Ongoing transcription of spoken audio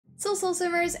Soul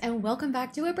Simmers, and welcome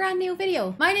back to a brand new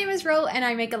video. My name is Ro and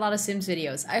I make a lot of Sims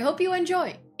videos. I hope you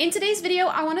enjoy. In today's video,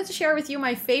 I wanted to share with you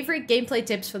my favorite gameplay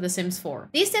tips for The Sims 4.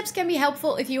 These tips can be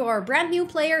helpful if you are a brand new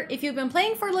player, if you've been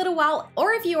playing for a little while,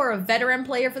 or if you are a veteran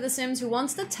player for The Sims who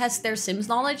wants to test their Sims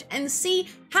knowledge and see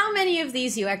how many of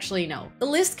these you actually know. The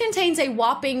list contains a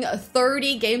whopping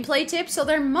 30 gameplay tips, so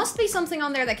there must be something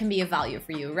on there that can be of value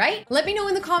for you, right? Let me know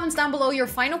in the comments down below your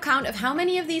final count of how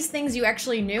many of these things you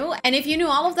actually knew, and if you knew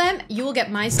all of them, you will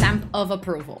get my stamp of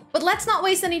approval. But let's not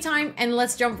waste any time and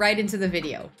let's jump right into the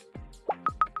video.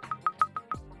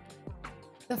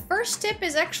 The first tip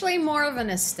is actually more of an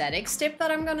aesthetics tip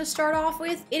that I'm gonna start off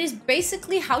with. It is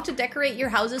basically how to decorate your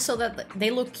houses so that they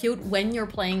look cute when you're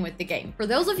playing with the game. For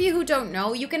those of you who don't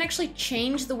know, you can actually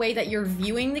change the way that you're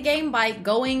viewing the game by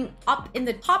going up in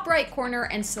the top right corner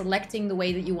and selecting the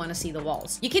way that you want to see the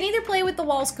walls. You can either play with the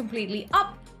walls completely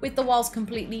up, with the walls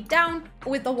completely down,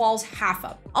 or with the walls half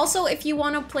up. Also, if you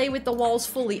want to play with the walls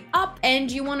fully up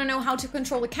and you want to know how to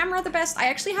control the camera the best, I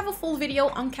actually have a full video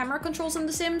on camera controls in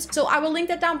The Sims, so I will link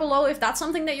that down below if that's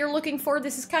something that you're looking for.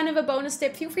 This is kind of a bonus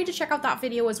tip. Feel free to check out that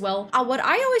video as well. What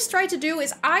I always try to do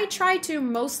is I try to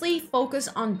mostly focus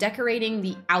on decorating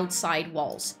the outside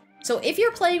walls. So if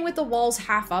you're playing with the walls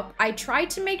half up, I try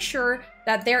to make sure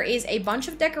that there is a bunch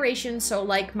of decorations. So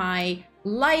like my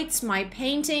lights, my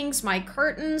paintings, my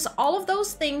curtains, all of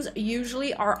those things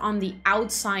usually are on the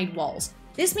outside walls.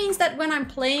 This means that when I'm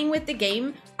playing with the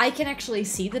game, I can actually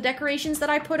see the decorations that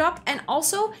I put up. And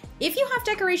also, if you have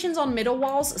decorations on middle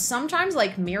walls, sometimes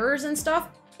like mirrors and stuff,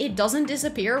 it doesn't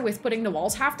disappear with putting the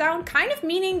walls half down, kind of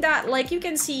meaning that, like you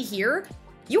can see here,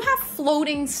 you have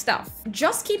floating stuff.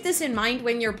 Just keep this in mind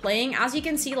when you're playing. As you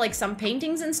can see, like some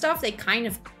paintings and stuff, they kind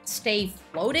of stay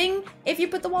floating if you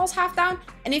put the walls half down.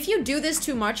 And if you do this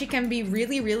too much, it can be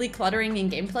really cluttering in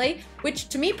gameplay, which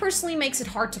to me personally makes it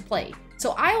hard to play.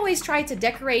 So I always try to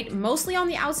decorate mostly on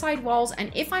the outside walls,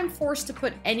 and if I'm forced to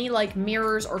put any like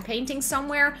mirrors or paintings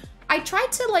somewhere, I try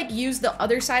to like use the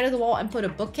other side of the wall and put a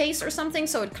bookcase or something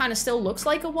so it kind of still looks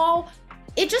like a wall.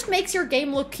 It just makes your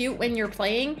game look cute when you're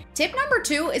playing. Tip number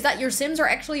 2 is that your Sims are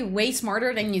actually way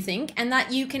smarter than you think, and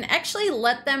that you can actually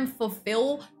let them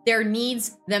fulfill their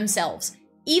needs themselves.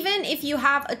 Even if you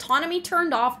have autonomy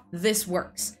turned off, this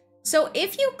works. So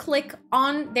if you click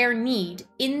on their need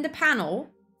in the panel,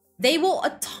 they will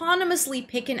autonomously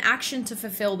pick an action to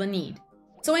fulfill the need.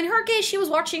 So in her case, she was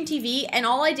watching TV, and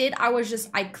all I did,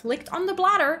 I clicked on the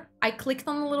bladder, I clicked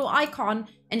on the little icon,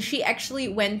 and she actually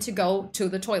went to go to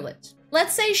the toilet.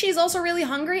 Let's say she's also really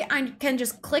hungry. I can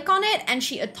just click on it and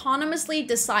she autonomously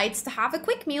decides to have a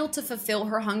quick meal to fulfill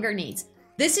her hunger needs.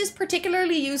 This is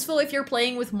particularly useful if you're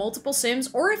playing with multiple Sims,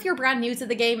 or if you're brand new to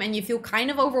the game and you feel kind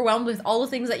of overwhelmed with all the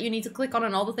things that you need to click on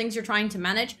and all the things you're trying to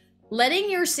manage. Letting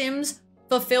your Sims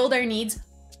fulfill their needs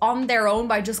on their own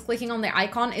by just clicking on the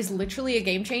icon is literally a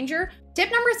game changer. Tip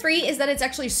number 3 is that it's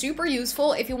actually super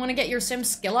useful if you want to get your Sim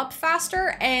skill up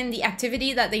faster, and the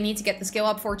activity that they need to get the skill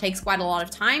up for takes quite a lot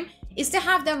of time, is to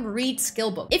have them read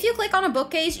skill book. If you click on a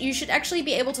bookcase, you should actually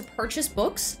be able to purchase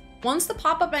books. Once the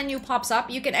pop-up menu pops up,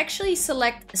 you can actually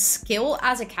select skill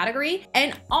as a category,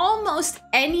 and almost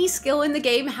any skill in the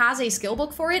game has a skill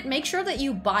book for it. Make sure that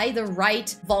you buy the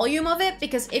right volume of it,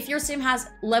 because if your Sim has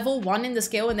level 1 in the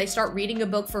skill and they start reading a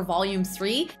book for volume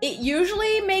 3, it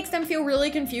usually makes them feel really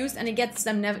confused and it gets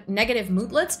them negative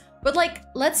moodlets. But like,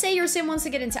 let's say your Sim wants to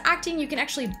get into acting, you can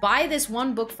actually buy this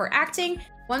one book for acting.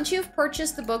 Once you've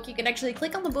purchased the book, you can actually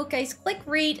click on the bookcase, click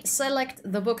read, select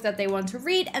the book that they want to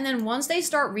read, and then once they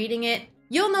start reading it,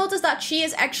 you'll notice that she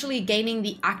is actually gaining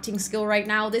the acting skill right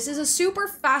now. This is a super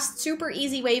fast, super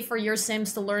easy way for your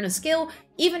Sims to learn a skill,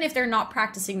 even if they're not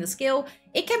practicing the skill.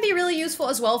 It can be really useful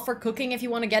as well for cooking if you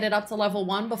want to get it up to level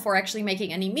 1 before actually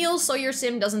making any meals, so your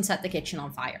Sim doesn't set the kitchen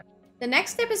on fire. The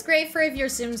next tip is great for if your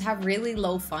Sims have really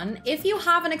low fun. If you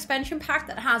have an expansion pack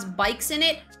that has bikes in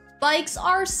it, bikes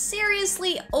are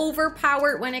seriously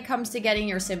overpowered when it comes to getting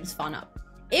your Sims fun up.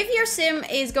 If your Sim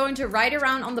is going to ride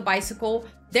around on the bicycle,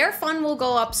 their fun will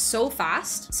go up so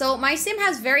fast. So my Sim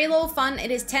has very low fun.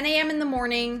 It is 10 AM in the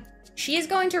morning. She is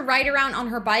going to ride around on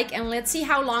her bike, and let's see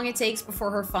how long it takes before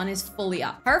her fun is fully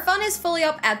up. Her fun is fully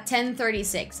up at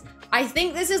 10:36. I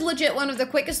think this is legit one of the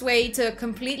quickest way to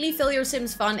completely fill your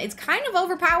Sim's fun. It's kind of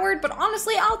overpowered, but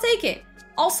honestly, I'll take it.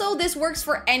 Also, this works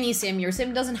for any Sim. Your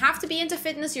Sim doesn't have to be into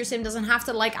fitness. Your Sim doesn't have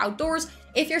to like outdoors.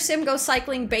 If your Sim goes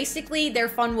cycling, basically, their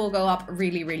fun will go up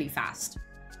really fast.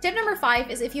 Tip number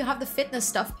 5 is if you have the fitness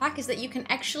stuff pack, is that you can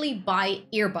actually buy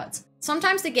earbuds.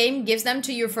 Sometimes the game gives them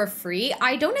to you for free.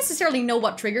 I don't necessarily know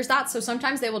what triggers that, so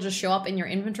sometimes they will just show up in your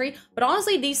inventory, but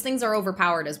honestly, these things are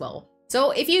overpowered as well.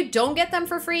 So if you don't get them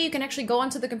for free, you can actually go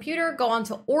onto the computer, go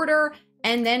onto order,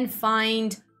 and then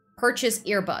find purchase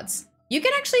earbuds. You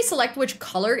can actually select which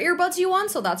color earbuds you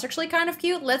want, so that's actually kind of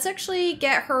cute. Let's actually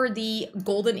get her the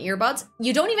golden earbuds.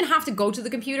 You don't even have to go to the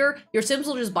computer. Your Sims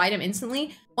will just buy them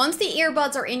instantly. Once the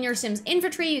earbuds are in your Sims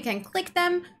inventory, you can click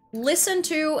them, listen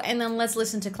to, and then let's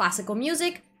listen to classical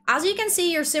music. As you can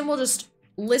see, your Sim will just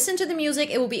listen to the music.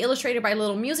 It will be illustrated by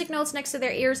little music notes next to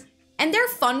their ears, and their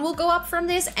fun will go up from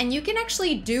this, and you can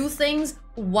actually do things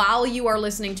while you are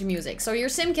listening to music. So your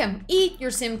Sim can eat,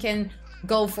 your Sim can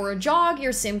go for a jog,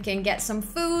 your Sim can get some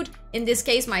food. In this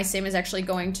case, my Sim is actually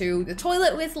going to the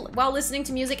toilet while listening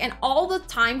to music, and all the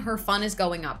time her fun is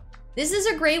going up. This is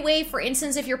a great way, for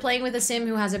instance, if you're playing with a Sim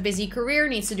who has a busy career,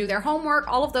 needs to do their homework,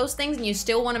 all of those things, and you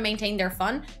still want to maintain their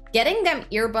fun, getting them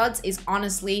earbuds is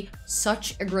honestly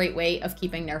such a great way of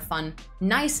keeping their fun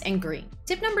nice and green.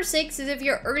 Tip number 6 is if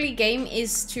your early game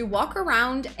is to walk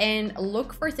around and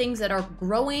look for things that are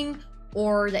growing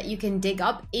or that you can dig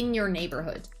up in your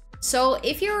neighborhood. So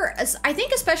if you're, I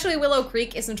think especially Willow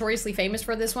Creek is notoriously famous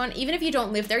for this one. Even if you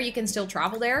don't live there, you can still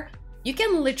travel there. You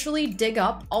can literally dig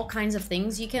up all kinds of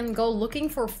things. You can go looking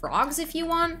for frogs if you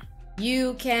want.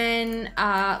 You can,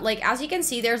 like, as you can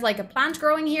see, there's like a plant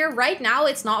growing here. Right now,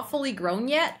 it's not fully grown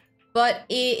yet, but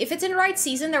if it's in the right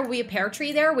season, there will be a pear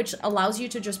tree there, which allows you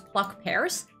to just pluck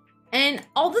pears. And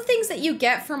all the things that you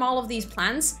get from all of these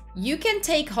plants, you can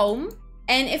take home.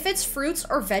 And if it's fruits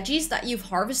or veggies that you've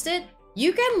harvested,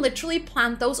 you can literally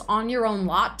plant those on your own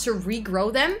lot to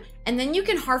regrow them, and then you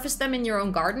can harvest them in your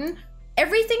own garden.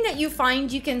 Everything that you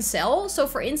find, you can sell. So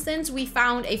for instance, we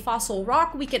found a fossil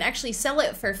rock. We can actually sell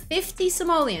it for 50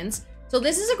 simoleons. So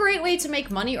this is a great way to make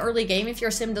money early game if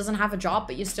your Sim doesn't have a job,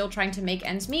 but you're still trying to make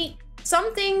ends meet.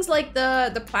 Some things like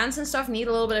the plants and stuff need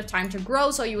a little bit of time to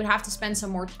grow, so you would have to spend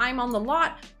some more time on the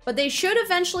lot, but they should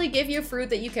eventually give you fruit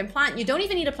that you can plant. You don't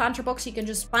even need a planter box, you can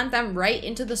just plant them right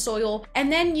into the soil,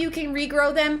 and then you can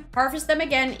regrow them, harvest them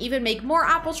again, even make more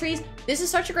apple trees. This is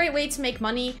such a great way to make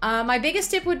money. My biggest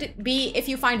tip would be if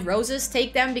you find roses,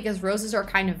 take them, because roses are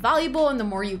kind of valuable, and the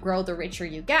more you grow, the richer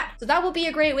you get. So that will be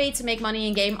a great way to make money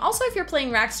in game. Also, if you're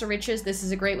playing Rags to Riches, this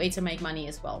is a great way to make money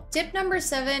as well. Tip number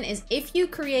 7 is if you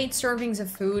create servings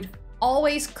of food,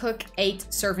 always cook 8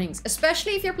 servings,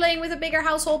 especially if you're playing with a bigger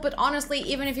household. But honestly,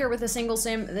 even if you're with a single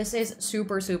Sim, this is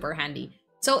super handy.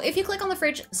 So if you click on the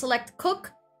fridge, select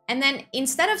cook, and then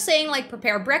instead of saying like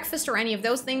prepare breakfast or any of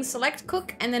those things, select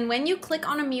cook, and then when you click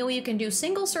on a meal, you can do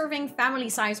single serving, family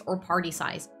size, or party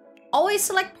size. Always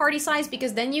select party size,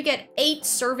 because then you get 8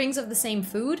 servings of the same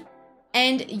food,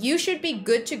 and you should be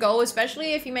good to go,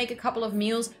 especially if you make a couple of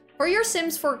meals for your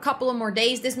Sims for a couple of more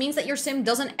days. This means that your Sim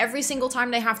doesn't every single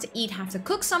time they have to eat have to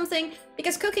cook something,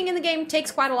 because cooking in the game takes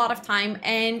quite a lot of time.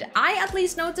 And I at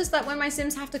least noticed that when my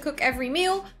Sims have to cook every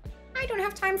meal, I don't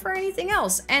have time for anything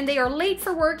else. And they are late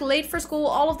for work, late for school,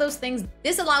 all of those things.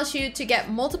 This allows you to get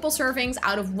multiple servings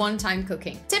out of one-time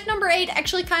cooking. Tip number 8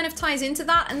 actually kind of ties into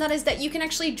that, and that is that you can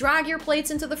actually drag your plates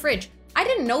into the fridge. I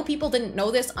didn't know people didn't know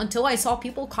this until I saw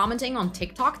people commenting on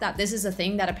TikTok that this is a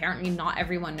thing that apparently not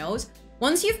everyone knows.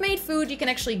 Once you've made food, you can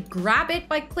actually grab it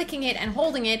by clicking it and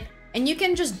holding it, and you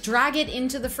can just drag it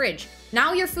into the fridge.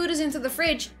 Now your food is into the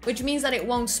fridge, which means that it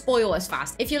won't spoil as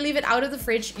fast. If you leave it out of the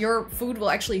fridge, your food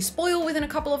will actually spoil within a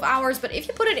couple of hours, but if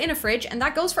you put it in a fridge, and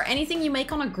that goes for anything you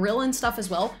make on a grill and stuff as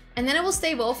well, and then it will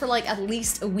stay well for like at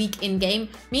least a week in game,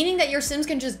 meaning that your Sims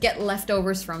can just get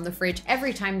leftovers from the fridge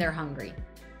every time they're hungry.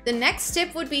 The next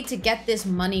tip would be to get this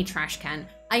money trash can.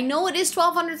 I know it is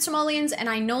 1200 simoleons, and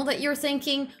I know that you're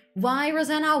thinking, why,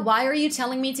 Rosanna? Why are you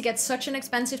telling me to get such an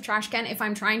expensive trash can if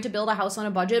I'm trying to build a house on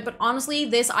a budget? But honestly,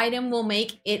 this item will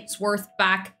make its worth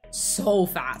back so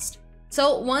fast.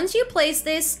 So once you place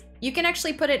this, you can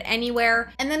actually put it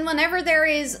anywhere. And then whenever there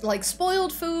is like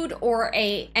spoiled food or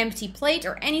a empty plate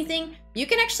or anything, you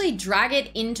can actually drag it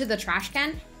into the trash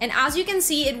can. And as you can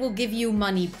see, it will give you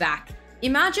money back.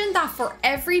 Imagine that for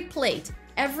every plate,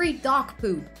 every dog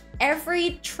poop,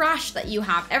 every trash that you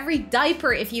have, every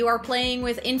diaper if you are playing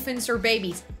with infants or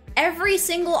babies, every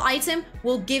single item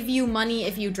will give you money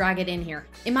if you drag it in here.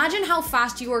 Imagine how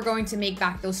fast you are going to make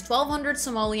back those 1200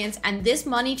 simoleons, and this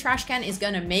money trash can is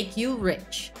gonna make you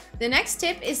rich. The next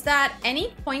tip is that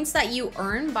any points that you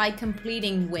earn by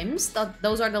completing whims,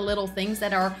 those are the little things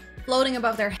that are floating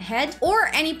above their head, or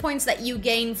any points that you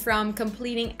gain from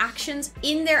completing actions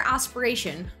in their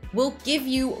aspiration will give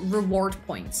you reward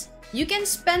points. You can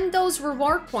spend those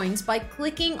reward points by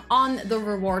clicking on the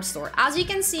reward store. As you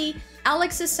can see,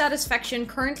 Alex's satisfaction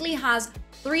currently has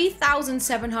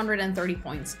 3,730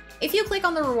 points. If you click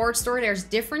on the reward store, there's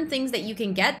different things that you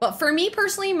can get, but for me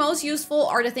personally, most useful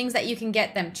are the things that you can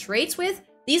get them traits with.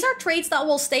 These are traits that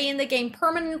will stay in the game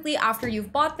permanently after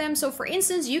you've bought them. So for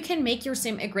instance, you can make your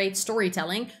sim a great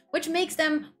storytelling, which makes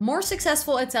them more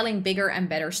successful at telling bigger and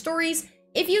better stories.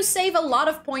 If you save a lot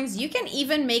of points, you can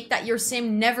even make that your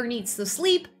sim never needs to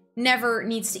sleep, never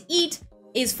needs to eat,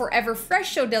 is forever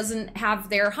fresh, so doesn't have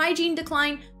their hygiene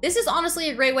decline. This is honestly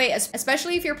a great way,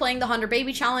 especially if you're playing the 100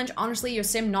 Baby Challenge. Honestly, your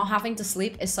sim not having to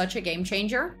sleep is such a game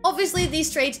changer. Obviously,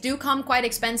 these traits do come quite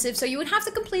expensive, so you would have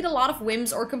to complete a lot of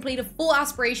whims or complete a full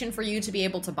aspiration for you to be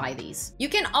able to buy these. You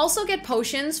can also get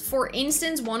potions. For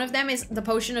instance, one of them is the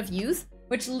Potion of Youth,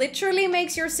 which literally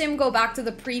makes your sim go back to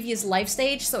the previous life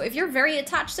stage. So if you're very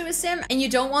attached to a sim and you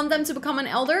don't want them to become an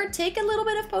elder, take a little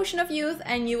bit of Potion of Youth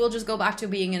and you will just go back to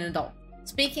being an adult.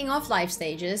 Speaking of life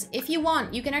stages, if you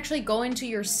want, you can actually go into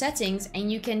your settings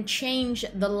and you can change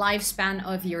the lifespan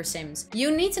of your sims.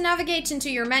 You need to navigate into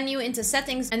your menu, into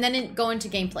settings, and then go into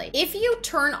gameplay. If you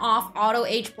turn off auto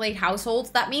age plate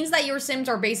households, that means that your sims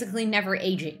are basically never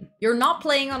aging. You're not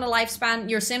playing on a lifespan.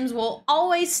 Your sims will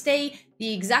always stay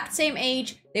the exact same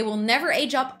age. They will never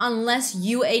age up unless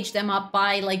you age them up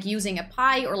by like using a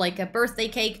pie or like a birthday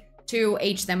cake to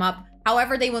age them up.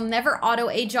 However, they will never auto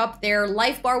age up, their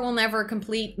life bar will never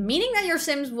complete, meaning that your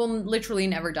sims will literally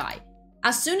never die.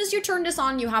 As soon as you turn this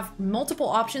on, you have multiple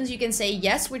options. You can say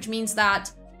yes, which means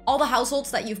that all the households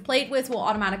that you've played with will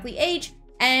automatically age.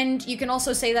 And you can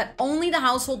also say that only the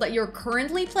household that you're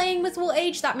currently playing with will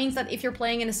age. That means that if you're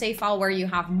playing in a save file where you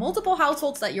have multiple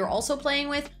households that you're also playing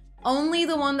with, only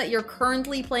the one that you're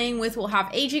currently playing with will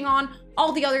have aging on.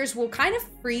 All the others will kind of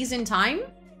freeze in time.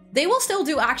 They will still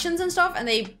do actions and stuff, and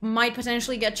they might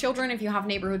potentially get children if you have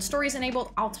neighborhood stories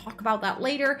enabled. I'll talk about that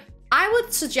later. I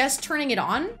would suggest turning it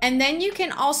on. And then you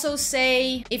can also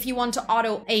say if you want to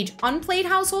auto age unplayed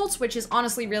households, which is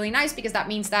honestly really nice because that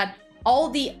means that all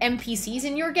the NPCs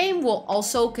in your game will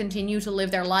also continue to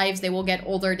live their lives. They will get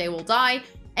older, they will die.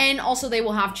 And also they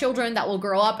will have children that will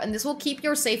grow up, and this will keep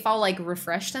your save file like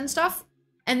refreshed and stuff.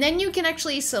 And then you can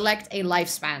actually select a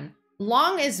lifespan.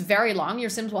 Long is very long. Your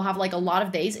sims will have like a lot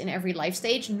of days in every life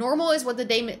stage. Normal is what the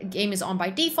game is on by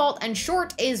default, and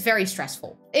short is very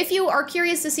stressful. If you are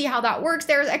curious to see how that works,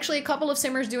 there's actually a couple of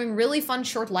simmers doing really fun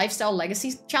short lifestyle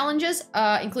legacy challenges,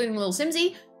 including Little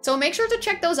Simsy. So make sure to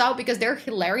check those out because they're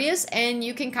hilarious and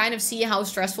you can kind of see how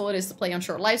stressful it is to play on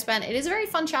short lifespan. It is a very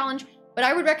fun challenge, but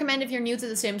I would recommend if you're new to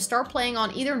The Sims, start playing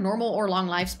on either normal or long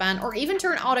lifespan, or even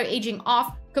turn auto aging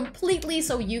off completely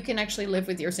so you can actually live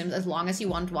with your sims as long as you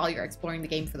want while you're exploring the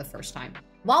game for the first time.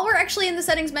 While we're actually in the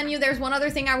settings menu, there's one other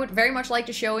thing I would very much like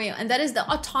to show you, and that is the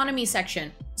autonomy section.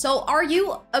 So are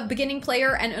you a beginning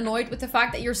player and annoyed with the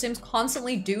fact that your sims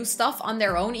constantly do stuff on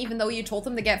their own even though you told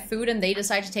them to get food and they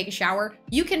decide to take a shower?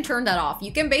 You can turn that off.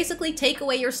 You can basically take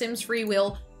away your sim's free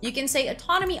will. You can say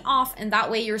autonomy off, and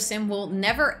that way your sim will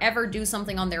never ever do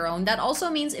something on their own. That also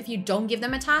means if you don't give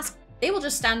them a task, they will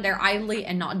just stand there idly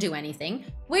and not do anything,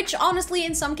 which honestly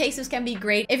in some cases can be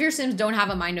great if your sims don't have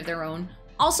a mind of their own.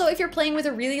 Also, if you're playing with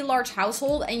a really large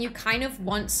household and you kind of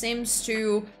want sims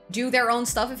to do their own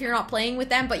stuff if you're not playing with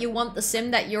them, but you want the sim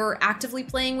that you're actively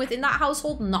playing with in that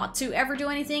household not to ever do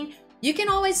anything, you can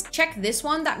always check this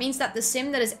one. That means that the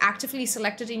sim that is actively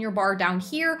selected in your bar down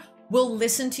here will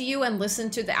listen to you and listen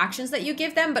to the actions that you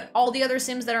give them, but all the other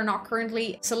sims that are not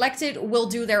currently selected will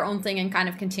do their own thing and kind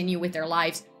of continue with their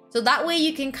lives. So that way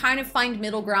you can kind of find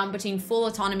middle ground between full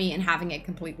autonomy and having it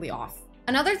completely off.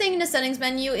 Another thing in the settings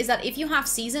menu is that if you have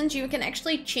seasons, you can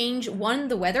actually change 1,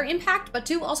 the weather impact, but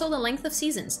 2, also the length of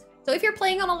seasons. So if you're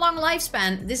playing on a long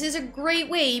lifespan, this is a great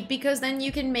way because then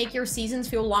you can make your seasons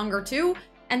feel longer too.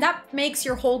 And that makes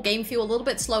your whole game feel a little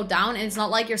bit slowed down, and it's not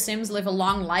like your sims live a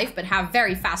long life but have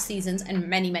very fast seasons and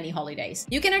many holidays.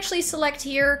 You can actually select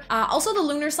here also the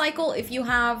lunar cycle if you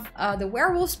have the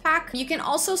werewolves pack. You can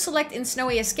also select in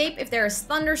snowy escape if there is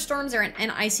thunderstorms or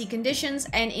and icy conditions,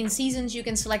 and in seasons you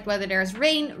can select whether there is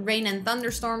rain and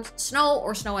thunderstorms, snow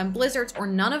or snow and blizzards, or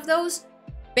none of those.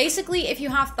 Basically, if you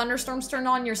have thunderstorms turned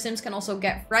on, your sims can also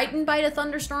get frightened by the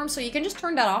thunderstorms, so you can just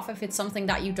turn that off if it's something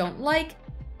that you don't like.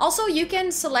 Also, you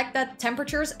can select that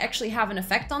temperatures actually have an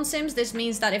effect on sims. This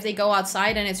means that if they go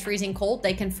outside and it's freezing cold,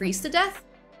 they can freeze to death.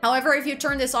 However, if you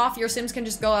turn this off, your sims can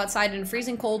just go outside in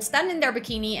freezing cold, stand in their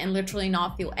bikini, and literally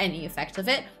not feel any effect of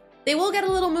it. They will get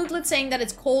a little moodlet saying that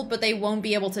it's cold, but they won't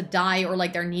be able to die or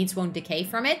like their needs won't decay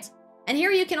from it. And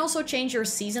here you can also change your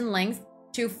season length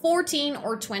to 14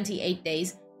 or 28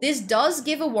 days. This does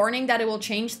give a warning that it will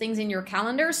change things in your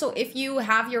calendar. So if you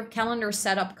have your calendar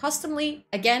set up customly,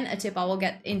 again, a tip I will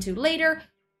get into later,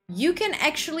 you can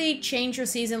actually change your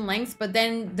season length, but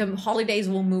then the holidays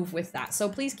will move with that. So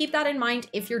please keep that in mind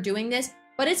if you're doing this.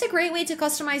 but it's a great way to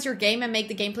customize your game and make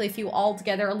the gameplay feel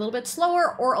altogether a little bit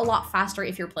slower or a lot faster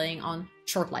if you're playing on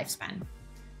short lifespan.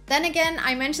 Then again,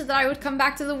 I mentioned that I would come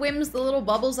back to the whims, the little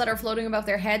bubbles that are floating above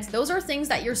their heads. Those are things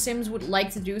that your Sims would like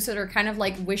to do, so they're kind of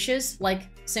like wishes, like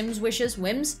Sims wishes,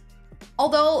 whims.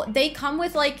 Although they come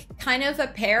with like kind of a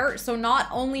pair, so not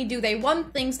only do they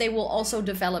want things, they will also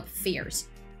develop fears.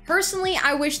 Personally,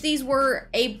 I wish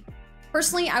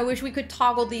we could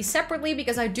toggle these separately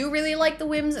because I do really like the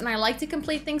whims and I like to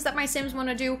complete things that my Sims want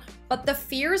to do, but the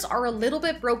fears are a little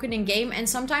bit broken in game and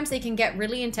sometimes they can get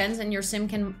really intense and your Sim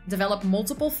can develop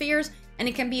multiple fears and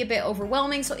it can be a bit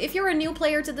overwhelming. So if you're a new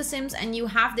player to The Sims and you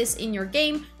have this in your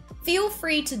game, feel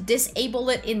free to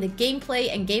disable it in the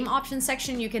gameplay and game options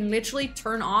section. You can literally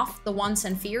turn off the wants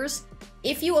and fears.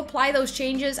 If you apply those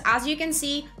changes, as you can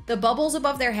see, the bubbles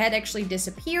above their head actually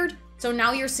disappeared. So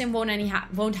now your Sim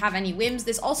won't have any whims.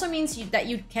 This also means that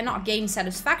you cannot gain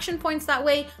satisfaction points that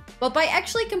way, but by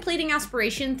actually completing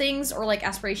aspiration things or like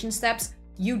aspiration steps,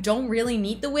 you don't really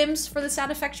need the whims for the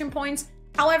satisfaction points.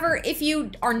 However, if you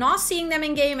are not seeing them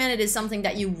in game and it is something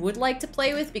that you would like to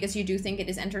play with because you do think it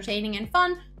is entertaining and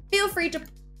fun, feel free to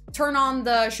turn on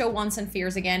the show wants and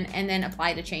fears again and then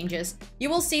apply the changes. You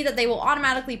will see that they will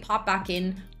automatically pop back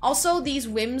in. Also, these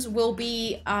whims will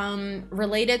be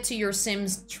related to your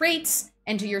Sim's traits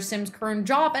and to your Sim's current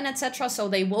job and etc. So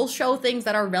they will show things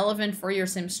that are relevant for your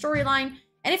Sim's storyline.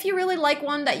 And if you really like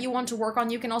one that you want to work on,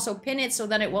 you can also pin it so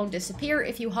that it won't disappear.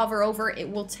 If you hover over, it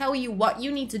will tell you what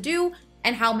you need to do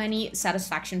and how many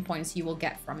satisfaction points you will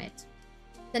get from it.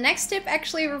 The next tip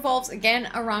actually revolves again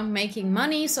around making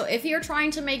money. So if you're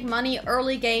trying to make money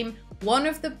early game, one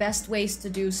of the best ways to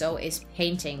do so is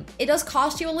painting. It does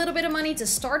cost you a little bit of money to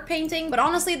start painting, but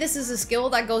honestly, this is a skill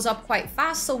that goes up quite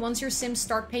fast. So once your Sims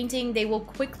start painting, they will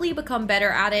quickly become better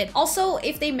at it. Also,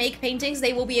 if they make paintings,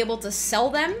 they will be able to sell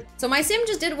them. So my Sim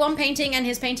just did one painting and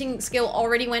his painting skill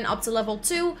already went up to level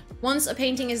 2. Once a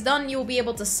painting is done, you will be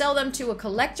able to sell them to a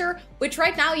collector, which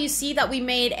right now you see that we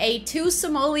made a 2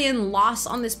 simoleon loss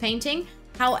on this painting.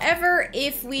 However,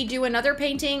 if we do another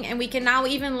painting and we can now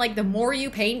even like the more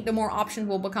you paint, the more options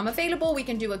will become available. We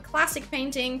can do a classic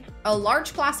painting, a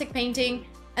large classic painting,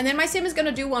 and then my Sim is going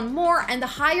to do one more. And the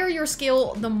higher your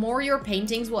skill, the more your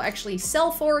paintings will actually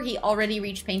sell for. He already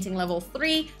reached painting level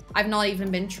 3. I've not even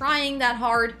been trying that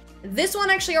hard. This one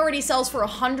actually already sells for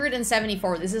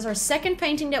 174. This is our second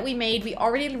painting that we made. We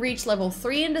already reached level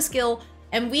 3 in the skill.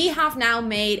 And we have now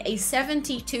made a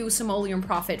 72 simoleon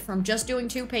profit from just doing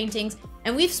 2 paintings,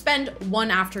 and we've spent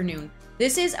 1 afternoon.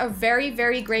 This is a very,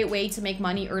 very great way to make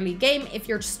money early game if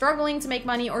you're struggling to make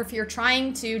money or if you're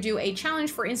trying to do a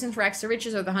challenge, for instance, Rags to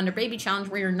Riches or the 100 Baby Challenge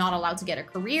where you're not allowed to get a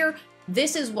career.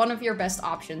 This is one of your best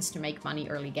options to make money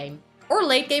early game. Or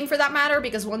late game for that matter,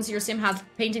 because once your Sim has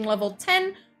painting level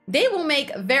 10, they will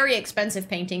make very expensive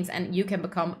paintings and you can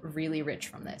become really rich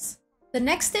from this. The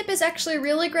next tip is actually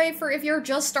really great for if you're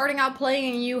just starting out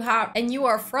playing and you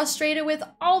are frustrated with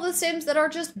all the Sims that are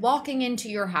just walking into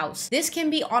your house. This can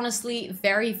be honestly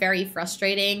very, very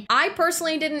frustrating. I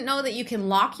personally didn't know that you can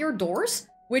lock your doors,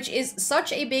 which is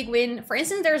such a big win. For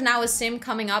instance, there's now a Sim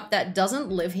coming up that doesn't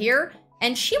live here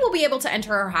and she will be able to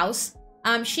enter our house.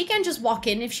 She can just walk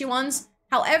in if she wants.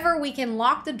 However, we can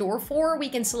lock the door for her. We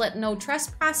can select no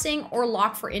trespassing or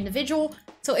lock for individual.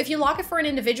 So if you lock it for an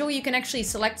individual, you can actually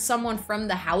select someone from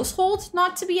the household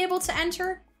not to be able to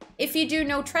enter. If you do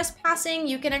no trespassing,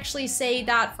 you can actually say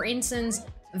that, for instance,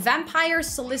 vampires,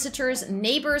 solicitors,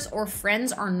 neighbors, or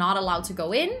friends are not allowed to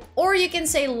go in. Or you can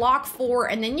say lock for,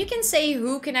 and then you can say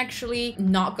who can actually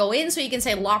not go in. So you can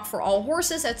say lock for all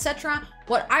horses, etc.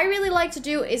 What I really like to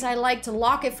do is I like to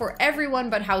lock it for everyone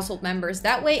but household members.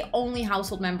 That way, only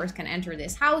household members can enter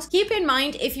this house. Keep in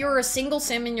mind, if you're a single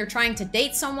Sim and you're trying to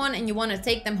date someone and you want to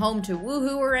take them home to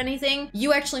woohoo or anything,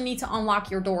 you actually need to unlock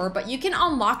your door. But you can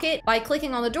unlock it by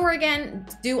clicking on the door again,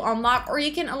 do unlock, or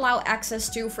you can allow access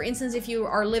to, for instance, if you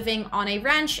are living on a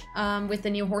ranch with the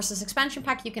new horses expansion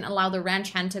pack, you can allow the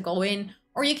ranch hand to go in,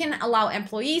 or you can allow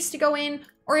employees to go in.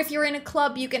 Or if you're in a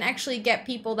club, you can actually get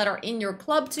people that are in your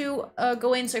club to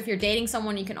go in. So if you're dating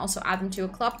someone, you can also add them to a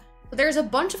club. But there's a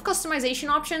bunch of customization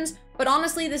options. But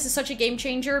honestly, this is such a game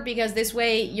changer because this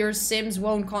way your Sims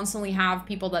won't constantly have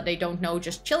people that they don't know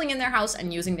just chilling in their house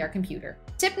and using their computer.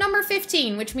 Tip number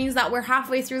 15, which means that we're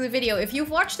halfway through the video. If you've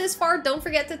watched this far, don't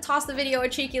forget to toss the video a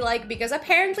cheeky like because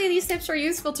apparently these tips are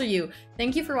useful to you.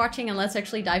 Thank you for watching and let's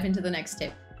actually dive into the next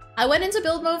tip. I went into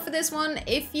build mode for this one.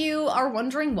 If you are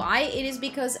wondering why, it is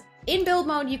because in build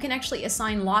mode, you can actually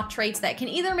assign lot traits that can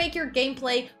either make your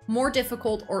gameplay more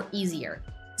difficult or easier.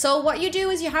 So what you do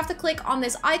is you have to click on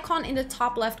this icon in the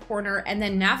top left corner and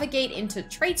then navigate into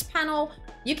traits panel.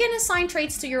 You can assign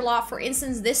traits to your lot. For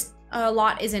instance, this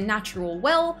lot is a natural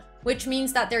well, which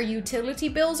means that their utility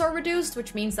bills are reduced,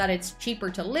 which means that it's cheaper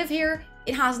to live here.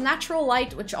 It has natural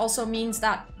light, which also means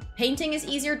that painting is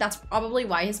easier. That's probably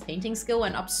why his painting skill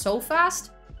went up so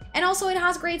fast. And also it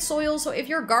has great soil, so if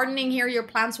you're gardening here, your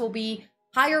plants will be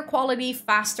higher quality,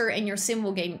 faster, and your sim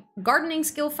will gain gardening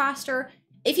skill faster.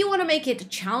 If you want to make it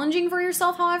challenging for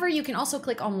yourself, however, you can also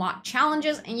click on lot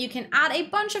challenges and you can add a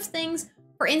bunch of things.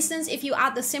 For instance, if you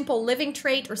add the simple living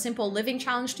trait or simple living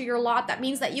challenge to your lot, that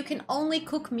means that you can only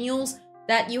cook meals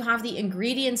that you have the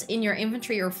ingredients in your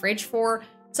inventory or fridge for.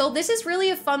 So this is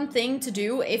really a fun thing to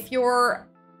do if you're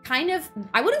kind of,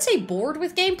 I wouldn't say bored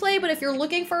with gameplay, but if you're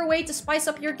looking for a way to spice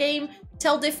up your game,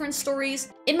 tell different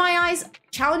stories. In my eyes,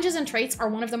 challenges and traits are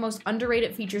one of the most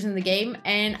underrated features in the game,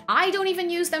 and I don't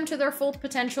even use them to their full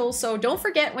potential, so don't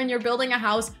forget when you're building a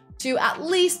house to at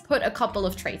least put a couple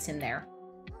of traits in there.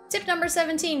 Tip number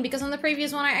 17, because on the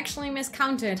previous one I actually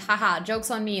miscounted. Haha,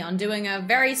 joke's on me on doing a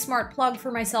very smart plug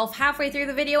for myself halfway through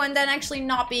the video and then actually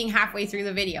not being halfway through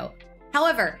the video.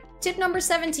 However, tip number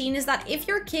 17 is that if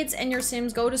your kids and your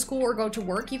sims go to school or go to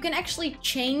work, you can actually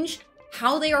change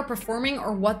how they are performing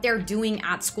or what they're doing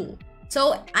at school.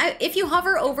 So if you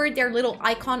hover over their little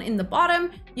icon in the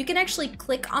bottom, you can actually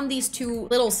click on these two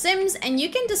little sims and you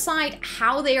can decide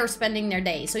how they are spending their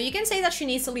day. So you can say that she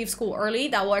needs to leave school early.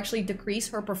 That will actually decrease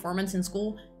her performance in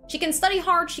school. She can study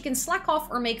hard, she can slack off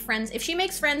or make friends. If she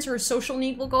makes friends, her social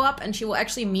need will go up and she will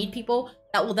actually meet people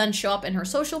that will then show up in her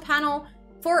social panel.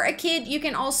 For a kid, you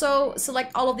can also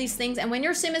select all of these things. And when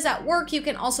your sim is at work, you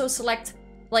can also select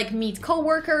like meet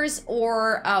coworkers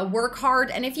or work hard.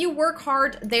 And if you work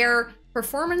hard, their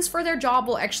performance for their job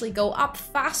will actually go up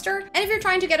faster. And if you're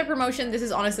trying to get a promotion, this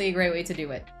is honestly a great way to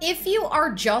do it. If you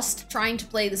are just trying to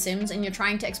play The Sims and you're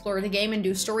trying to explore the game and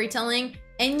do storytelling,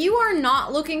 and you are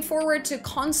not looking forward to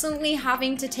constantly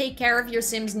having to take care of your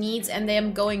Sims' needs and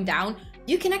them going down,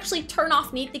 you can actually turn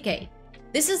off need decay.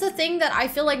 This is the thing that I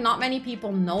feel like not many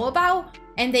people know about,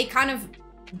 and they kind of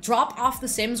drop off The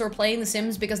Sims or playing The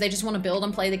Sims because they just want to build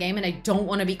and play the game and they don't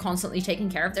want to be constantly taking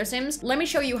care of their Sims. Let me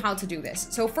show you how to do this.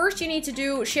 So first you need to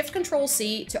do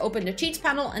Shift-Control-C to open the cheats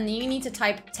panel, and then you need to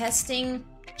type testing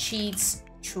cheats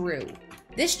true.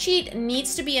 This cheat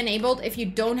needs to be enabled. If you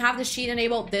don't have this cheat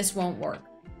enabled, this won't work.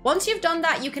 Once you've done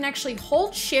that, you can actually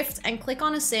hold Shift and click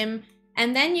on a Sim,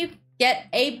 and then you get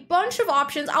a bunch of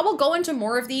options. I will go into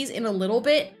more of these in a little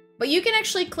bit, but you can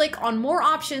actually click on more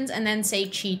options and then say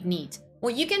cheat neat.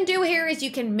 What you can do here is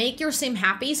you can make your sim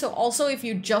happy. So also if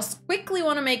you just quickly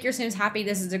want to make your sims happy,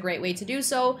 this is a great way to do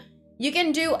so. You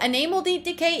can do enable need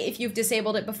decay if you've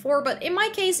disabled it before, but in my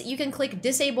case, you can click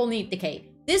disable need decay.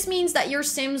 This means that your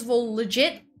sims will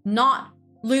legit not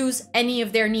lose any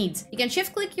of their needs. You can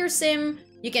shift click your sim,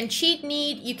 you can cheat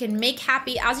need, you can make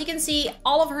happy. As you can see,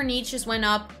 all of her needs just went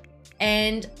up.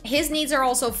 And his needs are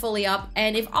also fully up.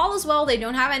 And if all is well, they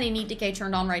don't have any need decay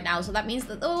turned on right now. So that means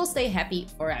that they'll stay happy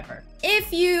forever.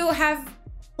 If you have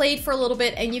played for a little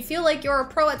bit and you feel like you're a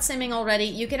pro at simming already,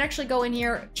 you can actually go in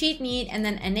here, cheat need, and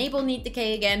then enable need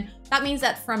decay again. That means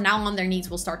that from now on, their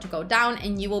needs will start to go down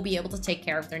and you will be able to take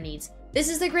care of their needs. This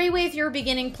is a great way if you're a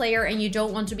beginning player and you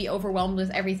don't want to be overwhelmed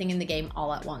with everything in the game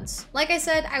all at once. Like I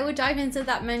said, I would dive into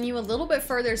that menu a little bit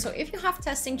further. So if you have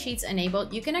testing cheats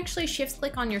enabled, you can actually shift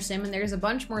click on your sim and there's a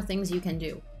bunch more things you can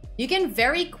do. You can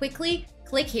very quickly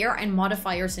click here and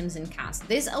modify your sims in cast.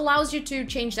 This allows you to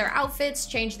change their outfits,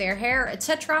 change their hair,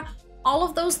 etc. All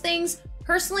of those things.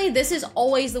 Personally, this is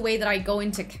always the way that I go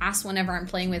into cast whenever I'm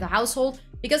playing with a household,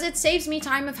 because it saves me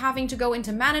time of having to go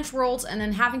into manage worlds and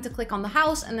then having to click on the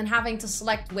house and then having to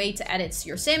select way to edit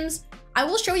your sims. I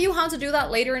will show you how to do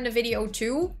that later in the video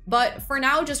too, but for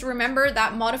now, just remember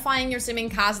that modifying your sim in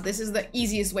cast, this is the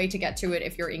easiest way to get to it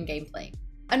if you're in gameplay.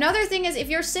 Another thing is if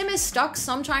your sim is stuck,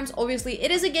 sometimes obviously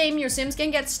it is a game, your sims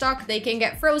can get stuck, they can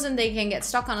get frozen, they can get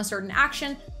stuck on a certain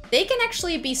action. They can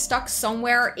actually be stuck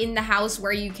somewhere in the house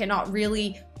where you cannot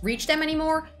really reach them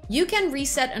anymore. You can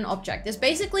reset an object. This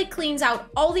basically cleans out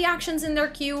all the actions in their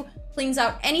queue, cleans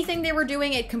out anything they were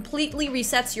doing. It completely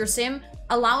resets your sim,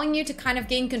 allowing you to kind of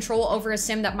gain control over a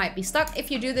sim that might be stuck.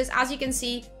 If you do this, as you can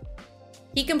see,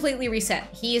 he completely reset.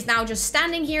 He is now just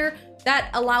standing here.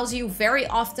 That allows you very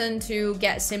often to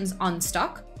get sims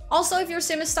unstuck. Also, if your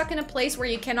sim is stuck in a place where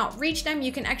you cannot reach them,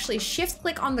 you can actually shift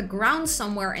click on the ground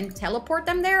somewhere and teleport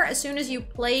them there. As soon as you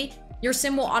play, your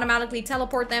sim will automatically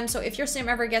teleport them. So if your sim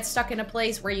ever gets stuck in a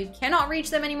place where you cannot reach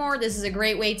them anymore, this is a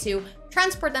great way to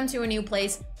transport them to a new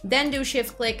place, then do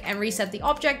shift click and reset the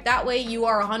object. That way you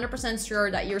are 100%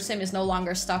 sure that your sim is no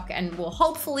longer stuck and will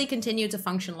hopefully continue to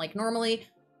function like normally.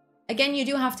 Again, you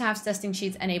do have to have testing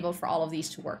cheats enabled for all of these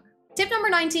to work. Tip number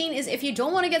 19 is if you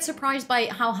don't want to get surprised by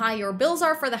how high your bills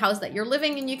are for the house that you're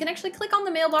living in, you can actually click on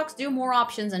the mailbox, do more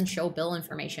options, and show bill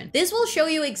information. This will show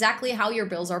you exactly how your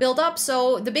bills are built up.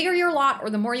 So the bigger your lot or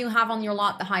the more you have on your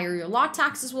lot, the higher your lot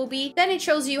taxes will be. Then it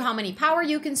shows you how many power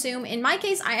you consume. In my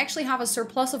case, I actually have a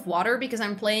surplus of water because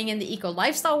I'm playing in the eco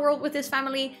lifestyle world with this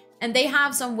family. And they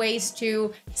have some ways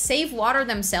to save water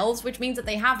themselves, which means that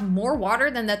they have more water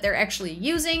than that they're actually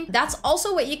using. That's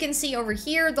also what you can see over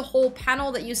here, the whole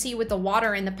panel that you see with the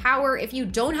water and the power. If you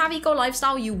don't have eco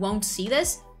lifestyle, you won't see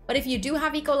this. But if you do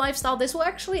have eco lifestyle, this will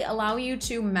actually allow you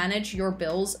to manage your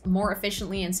bills more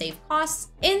efficiently and save costs.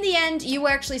 In the end, you will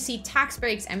actually see tax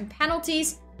breaks and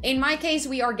penalties. In my case,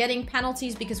 we are getting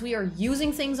penalties because we are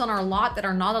using things on our lot that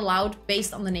are not allowed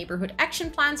based on the neighborhood action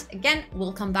plans. Again,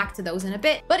 we'll come back to those in a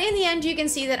bit. But in the end, you can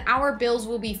see that our bills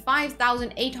will be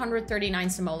 5,839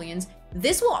 simoleons.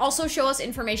 This will also show us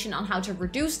information on how to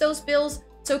reduce those bills.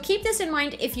 So keep this in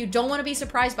mind if you don't want to be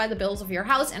surprised by the bills of your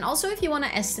house. And also if you want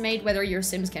to estimate whether your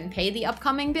Sims can pay the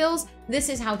upcoming bills, this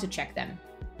is how to check them.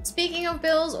 Speaking of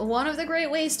bills, one of the great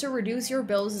ways to reduce your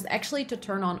bills is actually to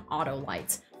turn on auto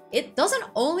lights. It doesn't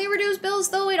only reduce bills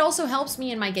though, it also helps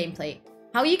me in my gameplay.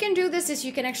 How you can do this is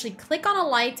you can actually click on a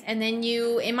light and then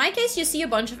you, in my case, you see a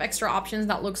bunch of extra options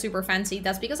that look super fancy.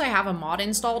 That's because I have a mod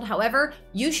installed. However,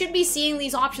 you should be seeing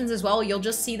these options as well. You'll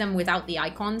just see them without the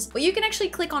icons. But you can actually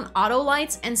click on auto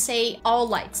lights and say all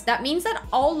lights. That means that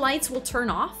all lights will turn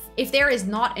off if there is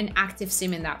not an active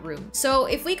sim in that room. So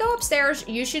if we go upstairs,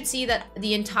 you should see that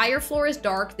the entire floor is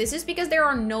dark. This is because there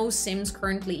are no sims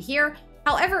currently here.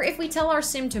 However, if we tell our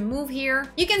sim to move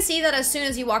here, you can see that as soon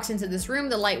as he walks into this room,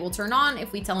 the light will turn on.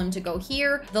 If we tell him to go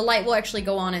here, the light will actually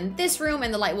go on in this room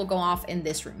and the light will go off in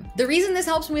this room. The reason this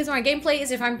helps me with my gameplay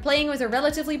is if I'm playing with a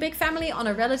relatively big family on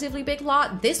a relatively big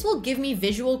lot, this will give me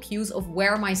visual cues of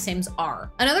where my sims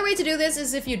are. Another way to do this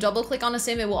is if you double click on a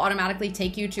sim, it will automatically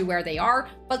take you to where they are.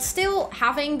 But still,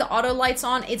 having the auto lights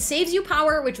on, it saves you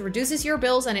power, which reduces your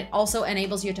bills, and it also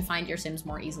enables you to find your sims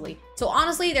more easily. So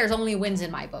honestly, there's only wins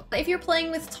in my book. If you're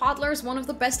playing with toddlers, one of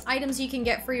the best items you can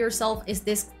get for yourself is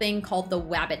this thing called the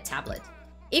Wabbit tablet.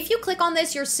 If you click on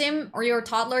this, your sim or your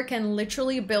toddler can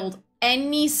literally build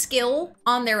any skill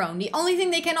on their own. The only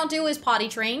thing they cannot do is potty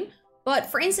train. But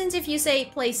for instance, if you say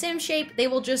play sim shape, they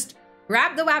will just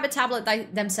grab the Wabbit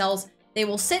tablet themselves, they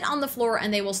will sit on the floor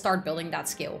and they will start building that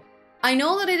skill. I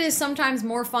know that it is sometimes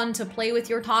more fun to play with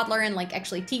your toddler and like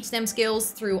actually teach them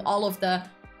skills through all of the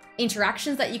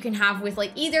interactions that you can have with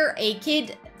like either a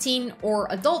kid, teen, or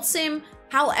adult sim.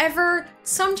 However,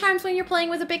 sometimes when you're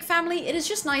playing with a big family, it is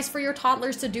just nice for your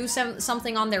toddlers to do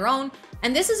something on their own.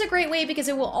 And this is a great way because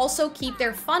it will also keep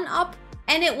their fun up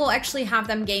and it will actually have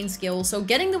them gain skills. So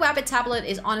getting the Wabbit tablet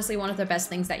is honestly one of the best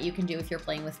things that you can do if you're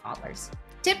playing with toddlers.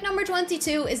 Tip number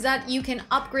 22 is that you can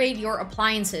upgrade your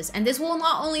appliances, and this will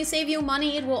not only save you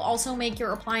money, it will also make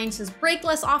your appliances break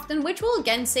less often, which will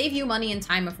again save you money and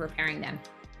time of repairing them.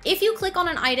 If you click on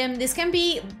an item, this can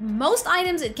be most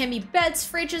items, it can be beds,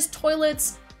 fridges,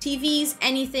 toilets, TVs,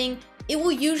 anything. It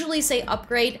will usually say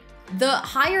upgrade. The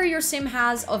higher your sim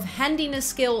has of handiness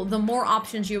skill, the more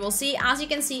options you will see. As you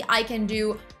can see, I can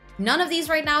do none of these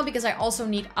right now because I also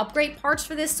need upgrade parts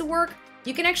for this to work.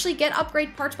 You can actually get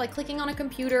upgrade parts by clicking on a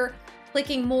computer,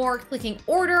 clicking more, clicking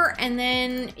order, and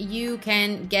then you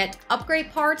can get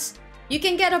upgrade parts. You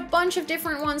can get a bunch of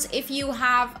different ones. If you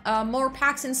have more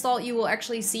packs installed, you will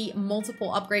actually see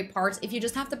multiple upgrade parts. If you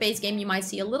just have the base game, you might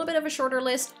see a little bit of a shorter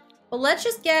list, but let's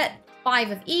just get 5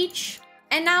 of each.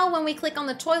 And now when we click on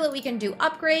the toilet, we can do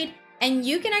upgrade. And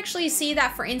you can actually see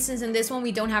that, for instance, in this one,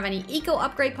 we don't have any eco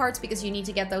upgrade parts because you need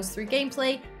to get those through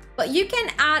gameplay. But you can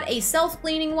add a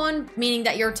self-cleaning one, meaning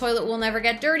that your toilet will never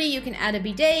get dirty. You can add a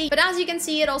bidet. But as you can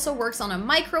see, it also works on a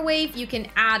microwave. You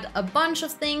can add a bunch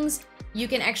of things. You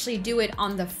can actually do it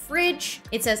on the fridge.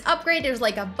 It says upgrade. There's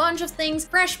like a bunch of things.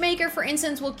 Fresh maker, for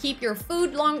instance, will keep your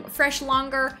food fresh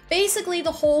longer. Basically,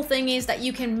 the whole thing is that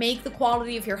you can make the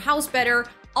quality of your house better.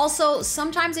 Also,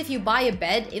 sometimes if you buy a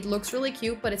bed, it looks really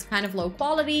cute, but it's kind of low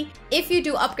quality. If you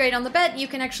do upgrade on the bed, you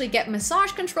can actually get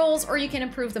massage controls, or you can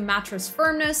improve the mattress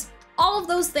firmness. All of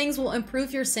those things will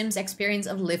improve your Sim's experience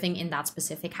of living in that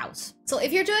specific house. So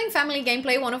if you're doing family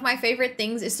gameplay, one of my favorite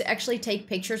things is to actually take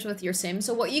pictures with your Sim.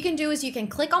 So what you can do is you can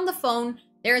click on the phone.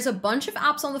 There is a bunch of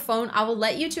apps on the phone. I will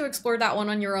let you to explore that one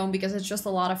on your own because it's just a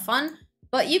lot of fun.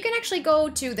 But you can actually go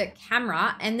to the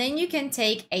camera and then you can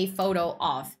take a photo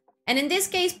of. And in this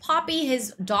case, Poppy,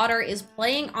 his daughter, is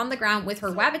playing on the ground with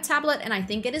her Wabbit tablet, and I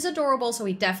think it is adorable, so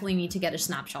we definitely need to get a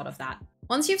snapshot of that.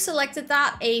 Once you've selected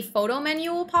that, a photo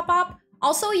menu will pop up.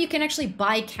 Also, you can actually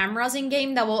buy cameras in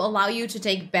game that will allow you to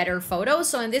take better photos.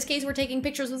 So in this case, we're taking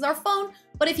pictures with our phone,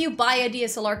 but if you buy a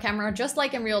DSLR camera, just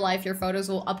like in real life, your photos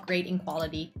will upgrade in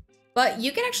quality. But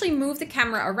you can actually move the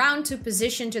camera around to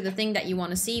position to the thing that you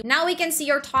want to see. Now we can see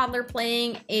your toddler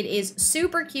playing. It is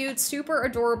super cute, super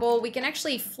adorable. We can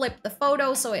actually flip the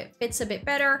photo so it fits a bit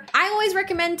better. I always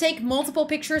recommend take multiple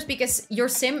pictures because your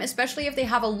sim, especially if they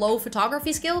have a low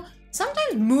photography skill,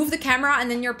 sometimes move the camera and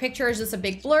then your picture is just a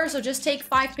big blur. So just take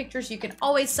 5 pictures. You can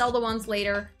always sell the ones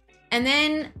later. And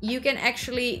then you can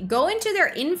actually go into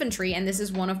their inventory. And this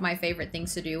is one of my favorite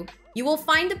things to do. You will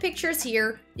find the pictures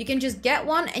here. You can just get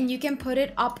one and you can put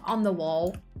it up on the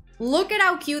wall. Look at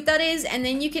how cute that is. And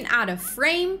then you can add a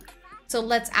frame. So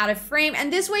let's add a frame.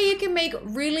 And this way you can make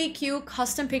really cute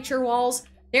custom picture walls.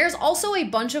 There's also a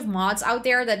bunch of mods out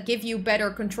there that give you better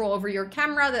control over your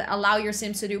camera, that allow your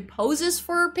sims to do poses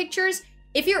for pictures.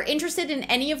 If you're interested in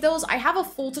any of those, I have a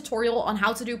full tutorial on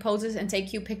how to do poses and take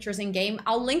cute pictures in game.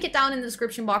 I'll link it down in the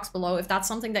description box below if that's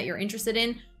something that you're interested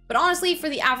in. But honestly, for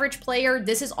the average player,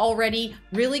 this is already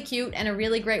really cute and a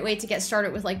really great way to get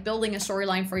started with like building a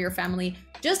storyline for your family.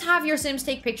 Just have your sims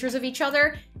take pictures of each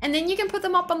other and then you can put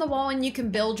them up on the wall and you can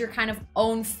build your kind of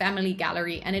own family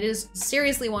gallery. And it is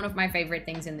seriously one of my favorite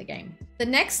things in the game. The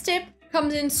next tip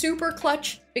comes in super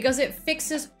clutch because it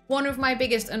fixes one of my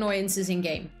biggest annoyances in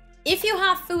game. If you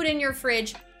have food in your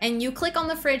fridge and you click on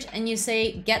the fridge and you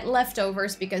say get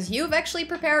leftovers because you've actually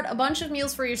prepared a bunch of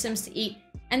meals for your sims to eat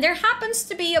and there happens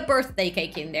to be a birthday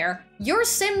cake in there, your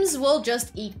sims will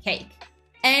just eat cake.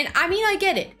 And I mean, I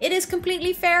get it. It is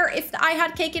completely fair. If I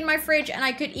had cake in my fridge and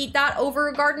I could eat that over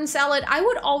a garden salad, I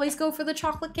would always go for the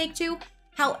chocolate cake too.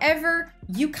 However,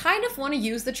 you kind of want to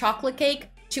use the chocolate cake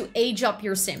to age up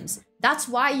your sims. That's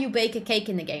why you bake a cake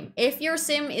in the game. If your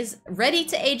sim is ready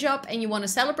to age up and you want to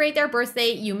celebrate their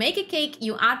birthday, you make a cake,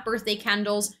 you add birthday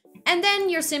candles, and then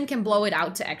your sim can blow it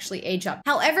out to actually age up.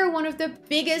 However, one of the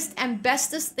biggest and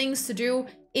bestest things to do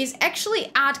is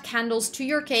actually add candles to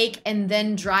your cake and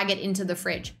then drag it into the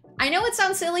fridge. I know it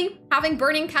sounds silly having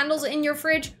burning candles in your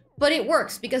fridge, but it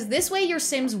works because this way your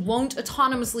sims won't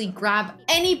autonomously grab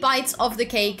any bites of the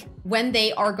cake when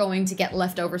they are going to get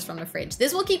leftovers from the fridge.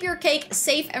 This will keep your cake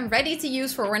safe and ready to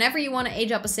use for whenever you want to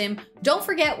age up a sim. Don't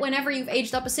forget whenever you've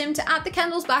aged up a sim to add the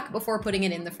candles back before putting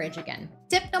it in the fridge again.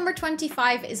 Tip number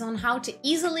 25 is on how to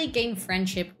easily gain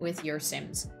friendship with your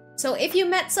sims. So if you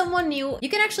met someone new, you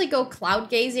can actually go cloud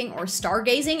gazing or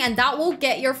stargazing, and that will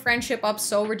get your friendship up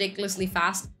so ridiculously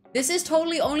fast. This is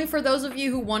totally only for those of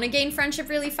you who want to gain friendship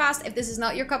really fast. If this is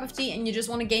not your cup of tea and you just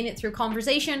want to gain it through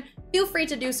conversation, feel free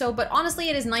to do so. But honestly,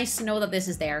 it is nice to know that this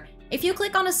is there. If you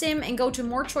click on a sim and go to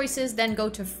more choices, then go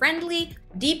to friendly,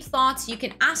 deep thoughts, you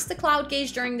can ask the cloud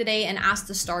gaze during the day and ask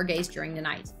the stargaze during the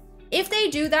night. If they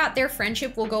do that, their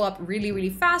friendship will go up really, really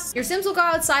fast. Your sims will go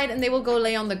outside and they will go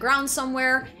lay on the ground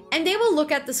somewhere and they will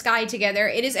look at the sky together.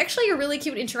 It is actually a really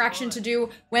cute interaction to do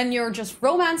when you're just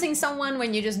romancing someone,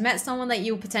 when you just met someone that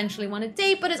you potentially want to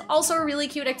date, but it's also a really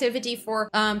cute activity for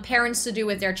parents to do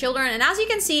with their children. And as you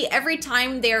can see, every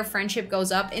time their friendship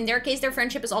goes up, in their case, their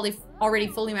friendship is already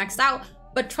fully maxed out.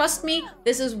 But trust me,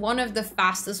 this is one of the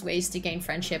fastest ways to gain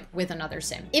friendship with another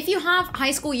sim. If you have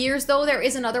high school years though, there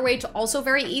is another way to also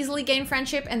very easily gain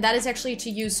friendship, and that is actually to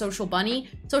use Social Bunny.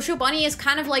 Social Bunny is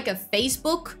kind of like a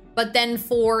Facebook, but then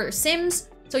for sims.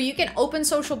 So you can open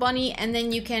Social Bunny and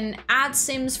then you can add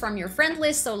sims from your friend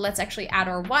list. So let's actually add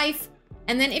our wife.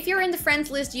 And then if you're in the friends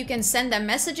list, you can send them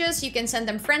messages. You can send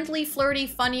them friendly, flirty,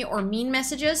 funny, or mean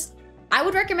messages. I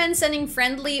would recommend sending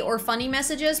friendly or funny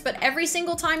messages, but every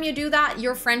single time you do that,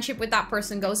 your friendship with that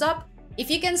person goes up. If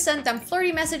you can send them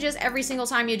flirty messages every single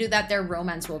time you do that, their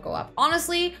romance will go up.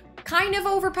 Honestly, kind of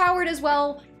overpowered as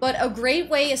well, but a great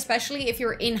way, especially if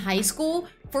you're in high school,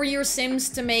 for your sims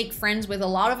to make friends with a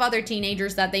lot of other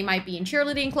teenagers that they might be in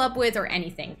cheerleading club with or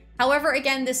anything. However,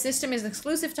 again, this system is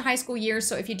exclusive to high school years,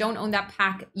 so if you don't own that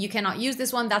pack, you cannot use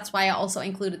this one. That's why I also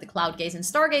included the Cloud Gaze and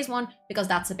Stargaze one, because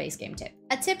that's a base game tip.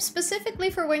 A tip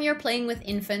specifically for when you're playing with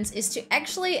infants is to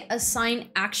actually assign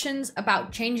actions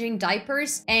about changing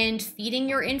diapers and feeding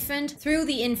your infant through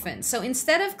the infant. So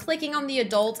instead of clicking on the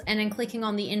adult and then clicking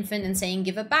on the infant and saying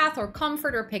give a bath or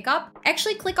comfort or pick up,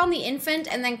 actually click on the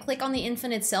infant and then click on the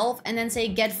infant itself and then say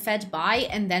get fed by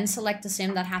and then select the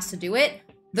sim that has to do it.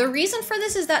 The reason for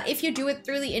this is that if you do it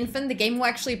through the infant, the game will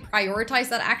actually prioritize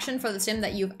that action for the sim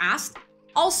that you've asked.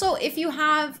 Also, if you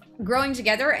have growing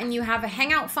together and you have a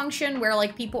hangout function where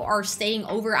like people are staying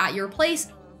over at your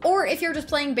place, Or if you're just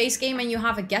playing base game and you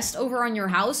have a guest over on your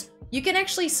house, you can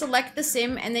actually select the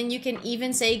sim and then you can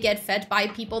even say get fed by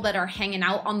people that are hanging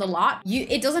out on the lot.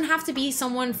 It doesn't have to be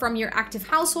someone from your active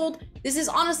household. This is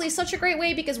honestly such a great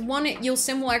way because one, your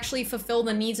sim will actually fulfill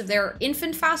the needs of their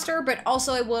infant faster, but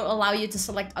also it will allow you to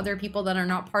select other people that are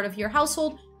not part of your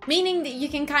household, meaning that you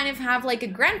can kind of have like a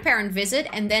grandparent visit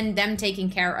and then them taking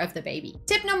care of the baby.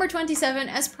 Tip number 27,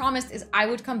 as promised, is I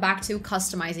would come back to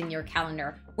customizing your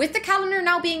calendar. With the calendar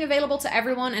now being available to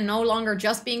everyone and no longer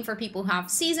just being for people who have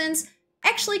seasons,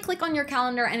 actually click on your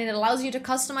calendar and it allows you to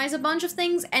customize a bunch of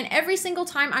things. And every single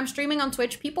time I'm streaming on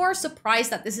Twitch, people are surprised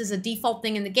that this is a default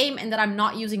thing in the game and that I'm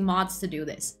not using mods to do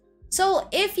this. So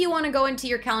if you want to go into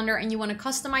your calendar and you want to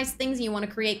customize things and you want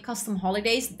to create custom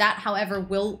holidays, that however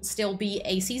will still be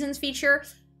a seasons feature,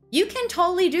 you can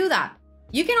totally do that.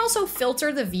 You can also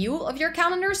filter the view of your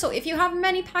calendar. So if you have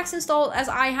many packs installed as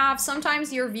I have,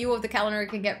 sometimes your view of the calendar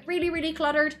can get really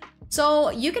cluttered. So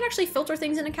you can actually filter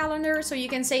things in a calendar. So you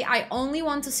can say, I only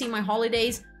want to see my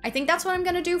holidays. I think that's what I'm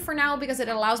going to do for now because it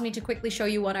allows me to quickly show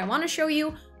you what I want to show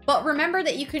you. But remember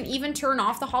that you can even turn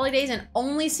off the holidays and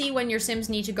only see when your Sims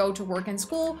need to go to work and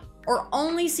school, or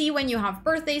only see when you have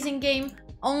birthdays in game,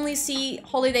 only see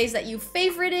holidays that you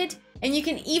favorited, and you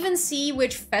can even see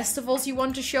which festivals you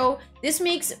want to show. This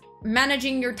makes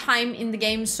managing your time in the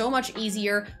game so much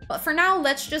easier. But for now,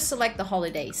 let's just select the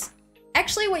holidays.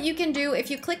 Actually, what you can do,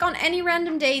 if you click on any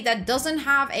random day that doesn't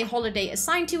have a holiday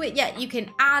assigned to it yet, you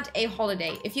can add a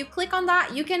holiday. If you click on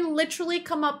that, you can literally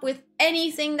come up with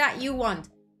anything that you want.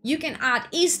 You can add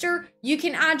Easter, you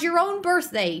can add your own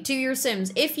birthday to your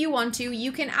Sims if you want to.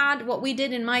 You can add what we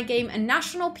did in my game, a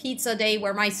National Pizza Day,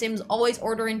 where my Sims always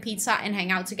order in pizza and hang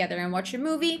out together and watch a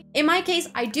movie. In my case,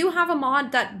 I do have a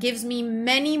mod that gives me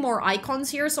many more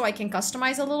icons here so I can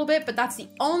customize a little bit, but that's the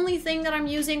only thing that I'm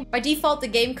using. By default, the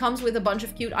game comes with a bunch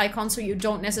of cute icons, so you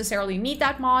don't necessarily need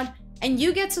that mod. And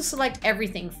you get to select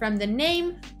everything from the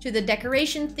name to the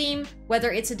decoration theme,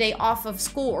 whether it's a day off of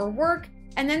school or work.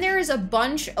 And then there is a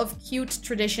bunch of cute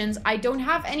traditions. I don't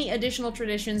have any additional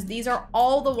traditions. These are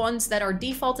all the ones that are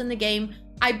default in the game.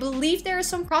 I believe there is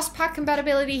some cross-pack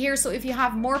compatibility here. So if you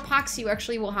have more packs, you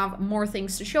actually will have more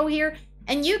things to show here.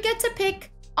 And you get to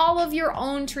pick all of your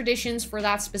own traditions for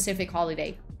that specific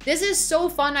holiday. This is so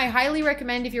fun. I highly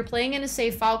recommend, if you're playing in a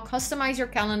save file, customize your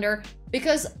calendar,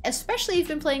 because especially if you've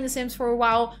been playing The Sims for a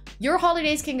while, your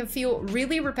holidays can feel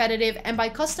really repetitive. And by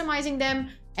customizing them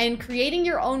and creating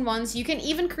your own ones, you can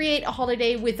even create a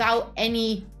holiday without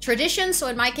any traditions. So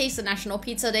in my case, the National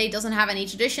Pizza Day doesn't have any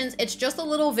traditions. It's just a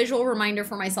little visual reminder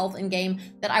for myself in game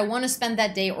that I want to spend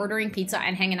that day ordering pizza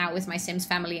and hanging out with my Sims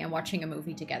family and watching a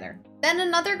movie together. Then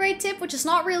another great tip, which is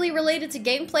not really related to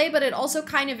gameplay, but it also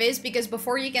kind of is, because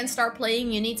before you can start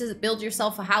playing, you need to build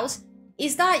yourself a house,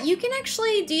 is that you can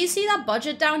actually, do you see that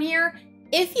budget down here?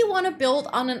 If you want to build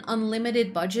on an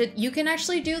unlimited budget, you can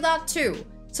actually do that too.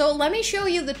 So let me show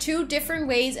you the two different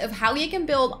ways of how you can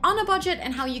build on a budget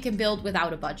and how you can build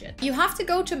without a budget. You have to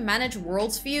go to Manage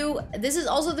Worlds view. This is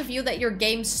also the view that your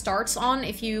game starts on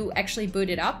if you actually boot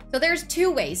it up. So there's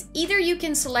two ways. Either you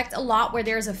can select a lot where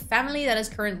there's a family that is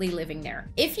currently living there.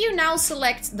 If you now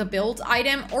select the build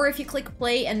item, or if you click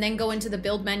play and then go into the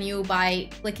build menu by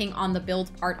clicking on the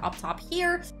build part up top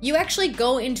here, you actually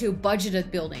go into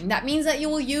budgeted building. That means that you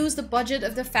will use the budget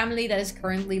of the family that is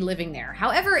currently living there.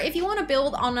 However, if you want to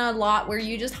build on a lot where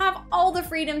you just have all the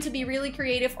freedom to be really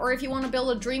creative, or if you want to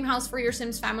build a dream house for your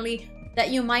Sims family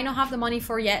that you might not have the money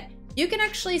for yet, you can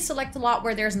actually select a lot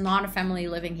where there's not a family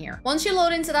living here. Once you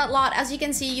load into that lot, as you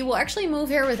can see, you will actually move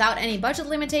here without any budget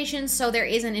limitations. So there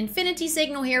is an infinity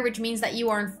signal here, which means that you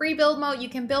are in free build mode. You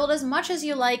can build as much as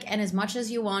you like and as much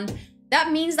as you want. That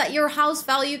means that your house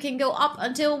value can go up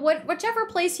until whichever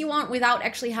place you want without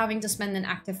actually having to spend an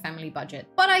active family budget.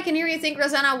 But I can hear you think,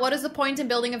 Rosanna, what is the point in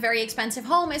building a very expensive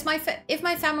home? If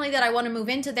my family that I want to move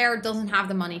into there doesn't have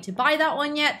the money to buy that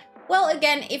one yet? Well,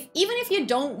 again, even if you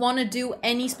don't want to do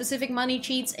any specific money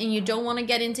cheats and you don't want to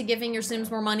get into giving your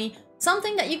Sims more money,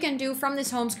 something that you can do from this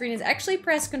home screen is actually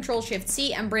press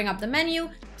Ctrl-Shift-C and bring up the menu,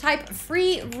 type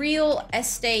free real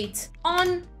estate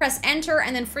on, press enter,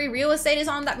 and then free real estate is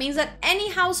on. That means that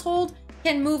any household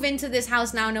can move into this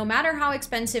house now, no matter how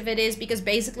expensive it is, because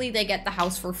basically they get the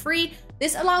house for free.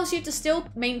 This allows you to still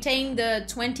maintain the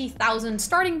 20,000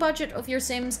 starting budget of your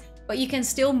Sims, but you can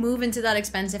still move into that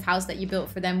expensive house that you built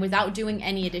for them without doing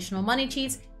any additional money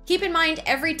cheats. Keep in mind,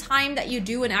 every time that you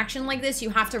do an action like this, you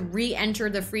have to re-enter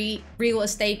the free real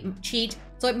estate cheat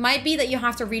So it might be that you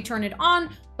have to return it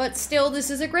on, but still, this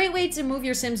is a great way to move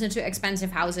your Sims into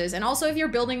expensive houses. And also, if you're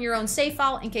building your own save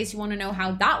file, in case you want to know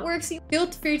how that works, feel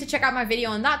free to check out my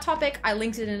video on that topic. I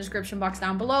linked it in the description box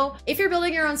down below. If you're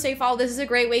building your own save file, this is a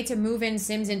great way to move in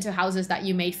Sims into houses that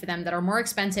you made for them that are more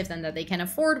expensive than that they can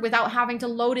afford without having to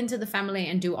load into the family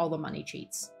and do all the money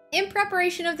cheats. In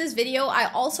preparation of this video,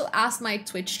 I also asked my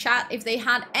Twitch chat if they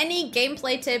had any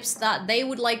gameplay tips that they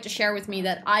would like to share with me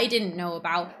that I didn't know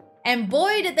about. And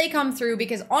boy, did they come through,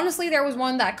 because honestly, there was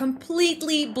one that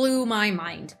completely blew my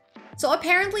mind. So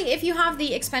apparently, if you have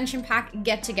the expansion pack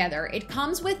Get Together, it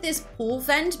comes with this pool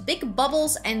vent, big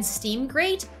bubbles, and steam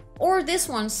grate, or this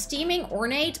one, Steaming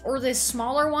Ornate, or this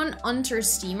smaller one, Under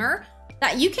Steamer,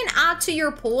 that you can add to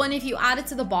your pool, and if you add it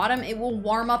to the bottom, it will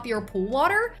warm up your pool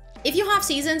water. If you have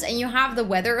seasons and you have the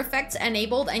weather effects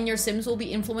enabled and your Sims will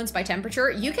be influenced by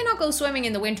temperature, you cannot go swimming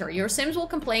in the winter. Your Sims will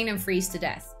complain and freeze to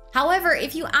death. However,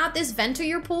 if you add this vent to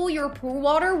your pool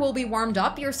water will be warmed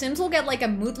up. Your Sims will get like a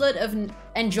moodlet of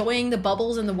enjoying the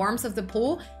bubbles and the warmth of the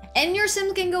pool, and your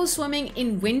Sims can go swimming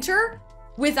in winter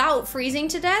without freezing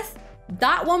to death.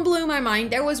 That one blew my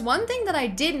mind. There was one thing that I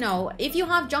did know. If you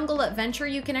have Jungle Adventure,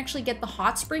 you can actually get the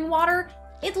hot spring water.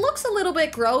 It looks a little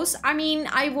bit gross. I mean,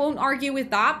 I won't argue with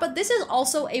that, but this is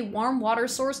also a warm water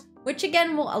source, which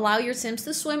again will allow your Sims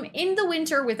to swim in the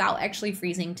winter without actually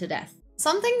freezing to death.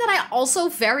 Something that I also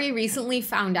very recently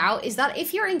found out is that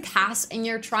if you're in CAS and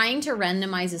you're trying to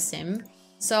randomize a Sim,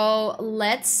 so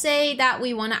let's say that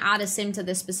we want to add a Sim to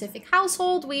this specific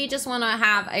household, we just want to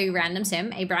have a random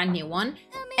Sim, a brand new one,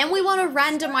 and we want to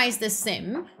randomize this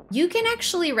Sim, you can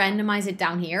actually randomize it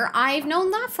down here. I've known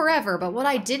that forever, but what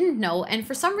I didn't know, and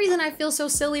for some reason I feel so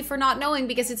silly for not knowing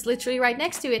because it's literally right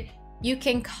next to it, you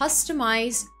can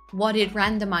customize what it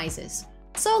randomizes.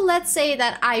 So let's say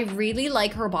that I really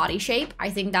like her body shape. I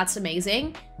think that's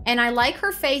amazing. And I like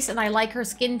her face and I like her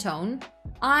skin tone.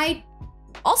 I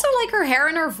also like her hair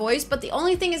and her voice, but the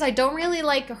only thing is I don't really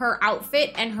like her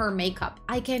outfit and her makeup.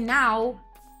 I can now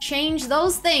change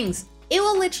those things. It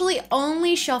will literally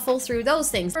only shuffle through those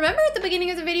things. Remember at the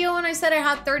beginning of the video when I said I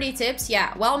had 30 tips?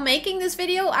 Yeah, while making this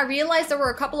video, I realized there were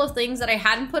a couple of things that I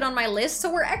hadn't put on my list,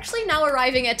 so we're actually now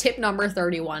arriving at tip number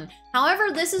 31. However,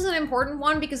 this is an important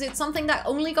one because it's something that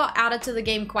only got added to the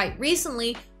game quite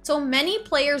recently, so many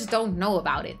players don't know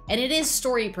about it, and it is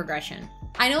story progression.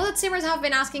 I know that Simmers have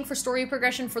been asking for story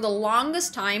progression for the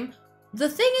longest time. The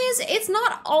thing is, it's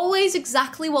not always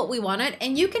exactly what we wanted,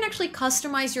 and you can actually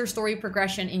customize your story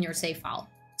progression in your save file.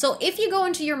 So if you go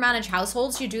into your manage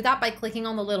households, you do that by clicking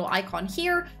on the little icon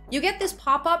here, you get this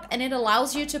pop-up and it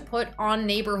allows you to put on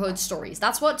neighborhood stories.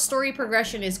 That's what story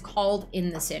progression is called in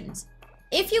The Sims.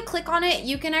 If you click on it,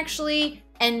 you can actually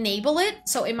enable it.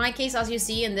 So in my case, as you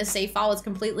see in this save file, it's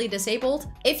completely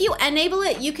disabled. If you enable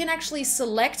it, you can actually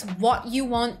select what you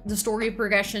want the story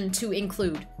progression to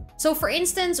include. So for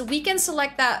instance, we can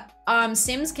select that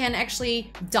Sims can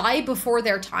actually die before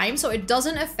their time, so it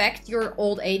doesn't affect your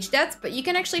old age death, but you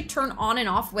can actually turn on and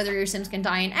off whether your Sims can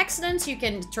die in accidents. You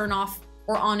can turn off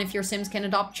or on if your Sims can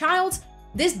adopt child.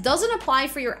 This doesn't apply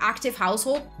for your active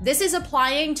household. This is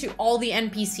applying to all the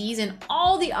NPCs and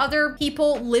all the other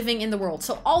people living in the world.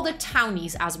 So all the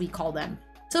townies, as we call them.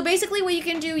 So basically what you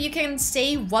can do, you can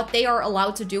say what they are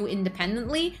allowed to do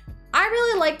independently. I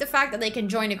really like the fact that they can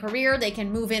join a career, they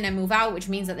can move in and move out, which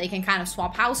means that they can kind of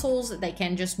swap households, they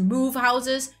can just move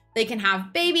houses, they can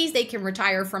have babies, they can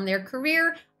retire from their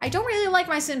career. I don't really like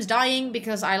my Sims dying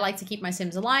because I like to keep my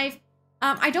Sims alive.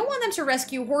 I don't want them to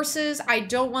rescue horses, I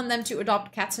don't want them to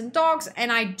adopt cats and dogs, and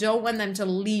I don't want them to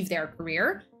leave their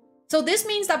career. So this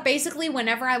means that basically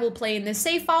whenever I will play in this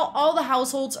save file, all the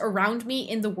households around me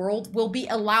in the world will be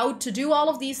allowed to do all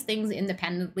of these things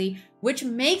independently, which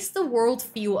makes the world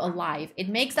feel alive. It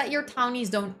makes that your townies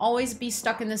don't always be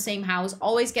stuck in the same house,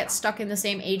 always get stuck in the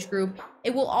same age group.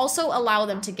 It will also allow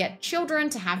them to get children,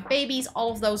 to have babies,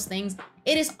 all of those things.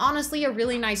 It is honestly a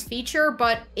really nice feature,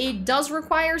 but it does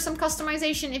require some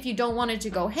customization if you don't want it to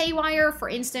go haywire. For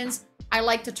instance, I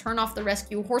like to turn off the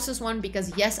rescue horses one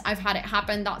because yes, I've had it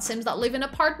happen that Sims that live in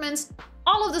apartments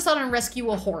all of a sudden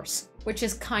rescue a horse, which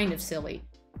is kind of silly.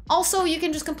 Also, you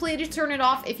can just completely turn it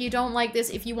off if you don't like this,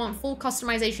 if you want full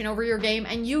customization over your game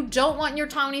and you don't want your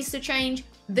townies to change.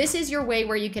 This is your way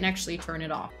where you can actually turn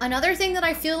it off. Another thing that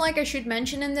I feel like I should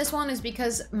mention in this one is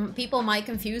because people might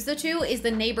confuse the two is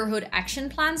the neighborhood action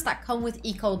plans that come with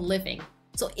Eco Living.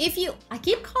 So if you, I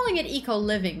keep calling it Eco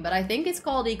Living, but I think it's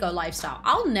called Eco Lifestyle.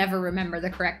 I'll never remember the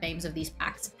correct names of these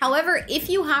packs. However, if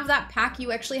you have that pack,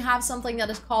 you actually have something that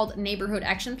is called Neighborhood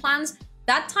Action Plans.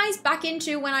 That ties back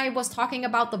into when I was talking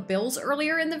about the bills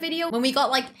earlier in the video. When we got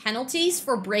like penalties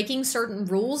for breaking certain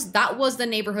rules, that was the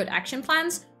neighborhood action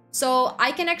plans. So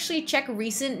I can actually check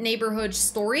recent neighborhood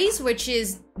stories, which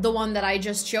is the one that I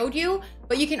just showed you,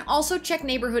 but you can also check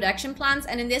neighborhood action plans.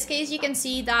 And in this case, you can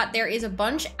see that there is a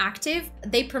bunch active.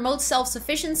 They promote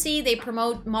self-sufficiency, they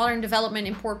promote modern development,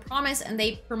 import promise, and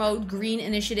they promote green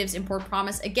initiatives, import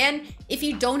promise. Again, if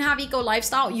you don't have eco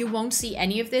lifestyle, you won't see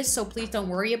any of this, so please don't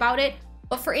worry about it.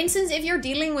 But for instance, if you're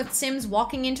dealing with Sims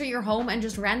walking into your home and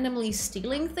just randomly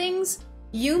stealing things,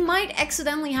 you might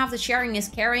accidentally have the sharing is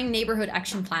caring neighborhood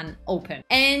action plan open.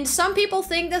 And some people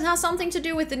think this has something to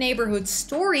do with the neighborhood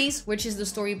stories, which is the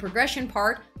story progression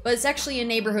part, but it's actually a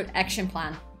neighborhood action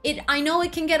plan. I know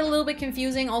it can get a little bit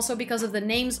confusing also because of the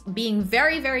names being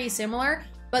very, very similar,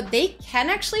 but they can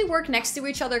actually work next to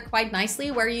each other quite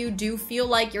nicely, where you do feel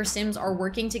like your Sims are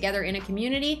working together in a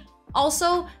community.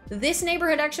 Also, this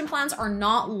neighborhood action plans are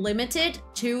not limited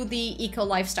to the eco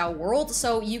lifestyle world,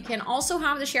 so you can also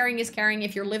have the sharing is caring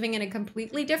if you're living in a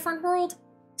completely different world.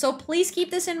 So please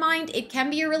keep this in mind. It can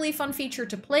be a really fun feature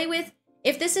to play with.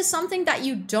 If this is something that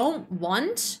you don't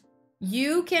want,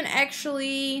 you can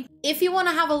actually, if you want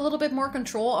to have a little bit more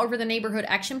control over the neighborhood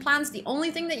action plans, the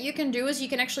only thing that you can do is you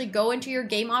can actually go into your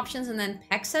game options and then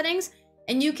PEC settings,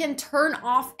 and you can turn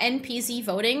off NPC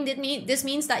voting. This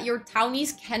means that your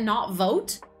townies cannot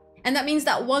vote. And that means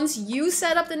that once you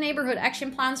set up the neighborhood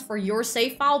action plans for your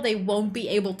save file, they won't be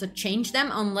able to change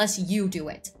them unless you do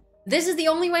it. This is the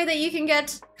only way that you can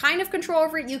get kind of control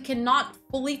over it. You cannot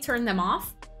fully turn them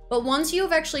off. But once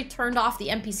you've actually turned off the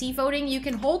NPC voting, you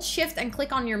can hold shift and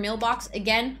click on your mailbox.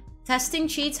 Again, testing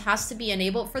cheats has to be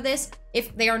enabled for this.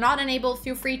 If they are not enabled,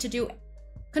 feel free to do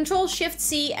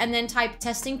Control-Shift-C and then type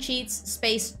testing cheats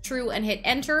space true and hit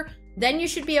enter. Then you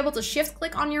should be able to shift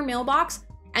click on your mailbox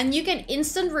and you can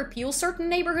instant repeal certain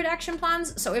neighborhood action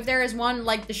plans. So if there is one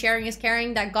like the sharing is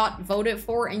caring that got voted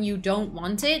for and you don't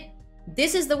want it,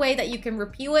 this is the way that you can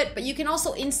repeal it, but you can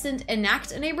also instant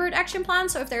enact a neighborhood action plan.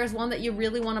 So if there's one that you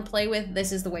really want to play with,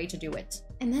 this is the way to do it.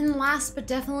 And then last but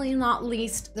definitely not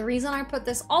least, the reason I put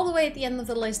this all the way at the end of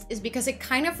the list is because it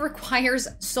kind of requires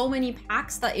so many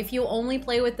packs that if you only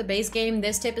play with the base game,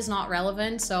 this tip is not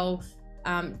relevant. So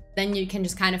then you can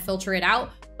just kind of filter it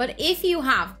out. But if you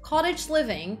have Cottage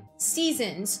Living,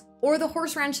 Seasons, or the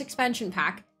Horse Ranch expansion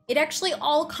pack, it actually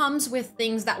all comes with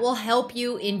things that will help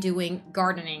you in doing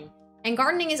gardening. And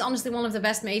gardening is honestly one of the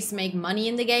best ways to make money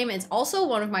in the game. It's also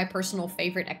one of my personal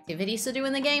favorite activities to do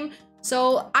in the game.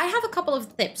 So I have a couple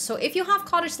of tips. So if you have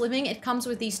Cottage Living, it comes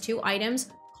with these two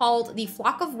items called the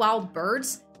Flock of Wild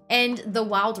Birds and the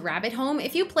Wild Rabbit Home.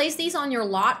 If you place these on your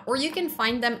lot, or you can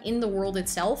find them in the world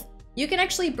itself, you can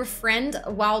actually befriend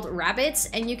wild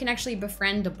rabbits and you can actually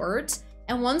befriend the birds.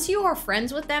 And once you are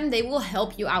friends with them, they will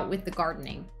help you out with the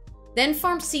gardening. Then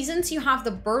from Seasons, you have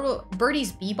the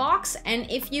Birdie's Bee Box, and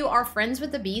if you are friends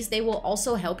with the bees, they will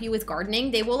also help you with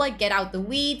gardening. They will like get out the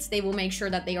weeds, they will make sure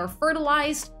that they are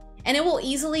fertilized, and it will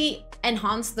easily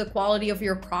enhance the quality of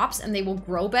your crops and they will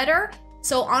grow better.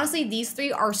 So honestly, these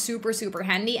three are super, super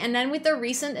handy. And then with the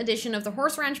recent addition of the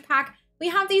Horse Ranch pack, we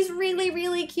have these really,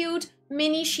 really cute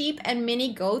mini sheep and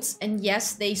mini goats. And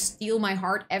yes, they steal my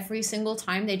heart every single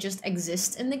time they just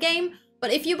exist in the game.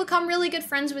 But if you become really good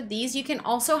friends with these, you can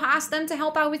also ask them to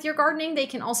help out with your gardening. They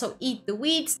can also eat the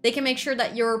weeds. They can make sure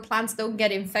that your plants don't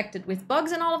get infected with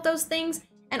bugs and all of those things.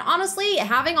 And honestly,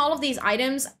 having all of these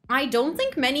items, I don't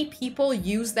think many people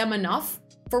use them enough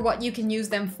for what you can use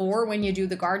them for when you do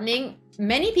the gardening.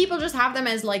 Many people just have them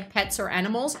as like pets or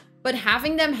animals, but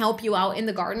having them help you out in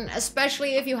the garden,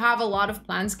 especially if you have a lot of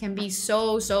plants, can be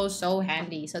so, so, so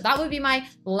handy. So that would be my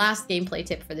last gameplay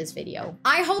tip for this video.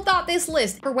 I hope that this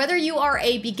list, for whether you are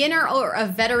a beginner or a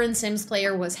veteran Sims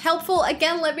player, was helpful.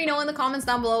 Again, let me know in the comments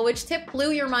down below which tip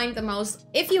blew your mind the most.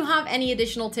 If you have any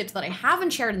additional tips that I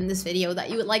haven't shared in this video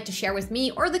that you would like to share with me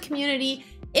or the community,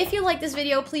 if you like this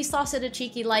video, please toss it a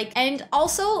cheeky like. And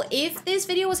also, if this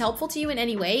video was helpful to you in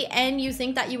any way and you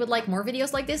think that you would like more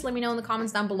videos like this, let me know in the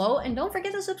comments down below. And don't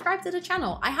forget to subscribe to the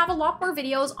channel. I have a lot more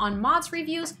videos on mods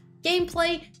reviews,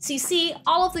 gameplay, CC,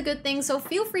 all of the good things. So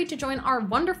feel free to join our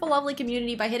wonderful, lovely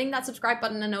community by hitting that subscribe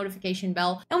button and notification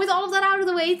bell. And with all of that out of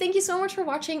the way, thank you so much for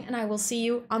watching, and I will see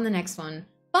you on the next one.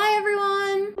 Bye, everyone!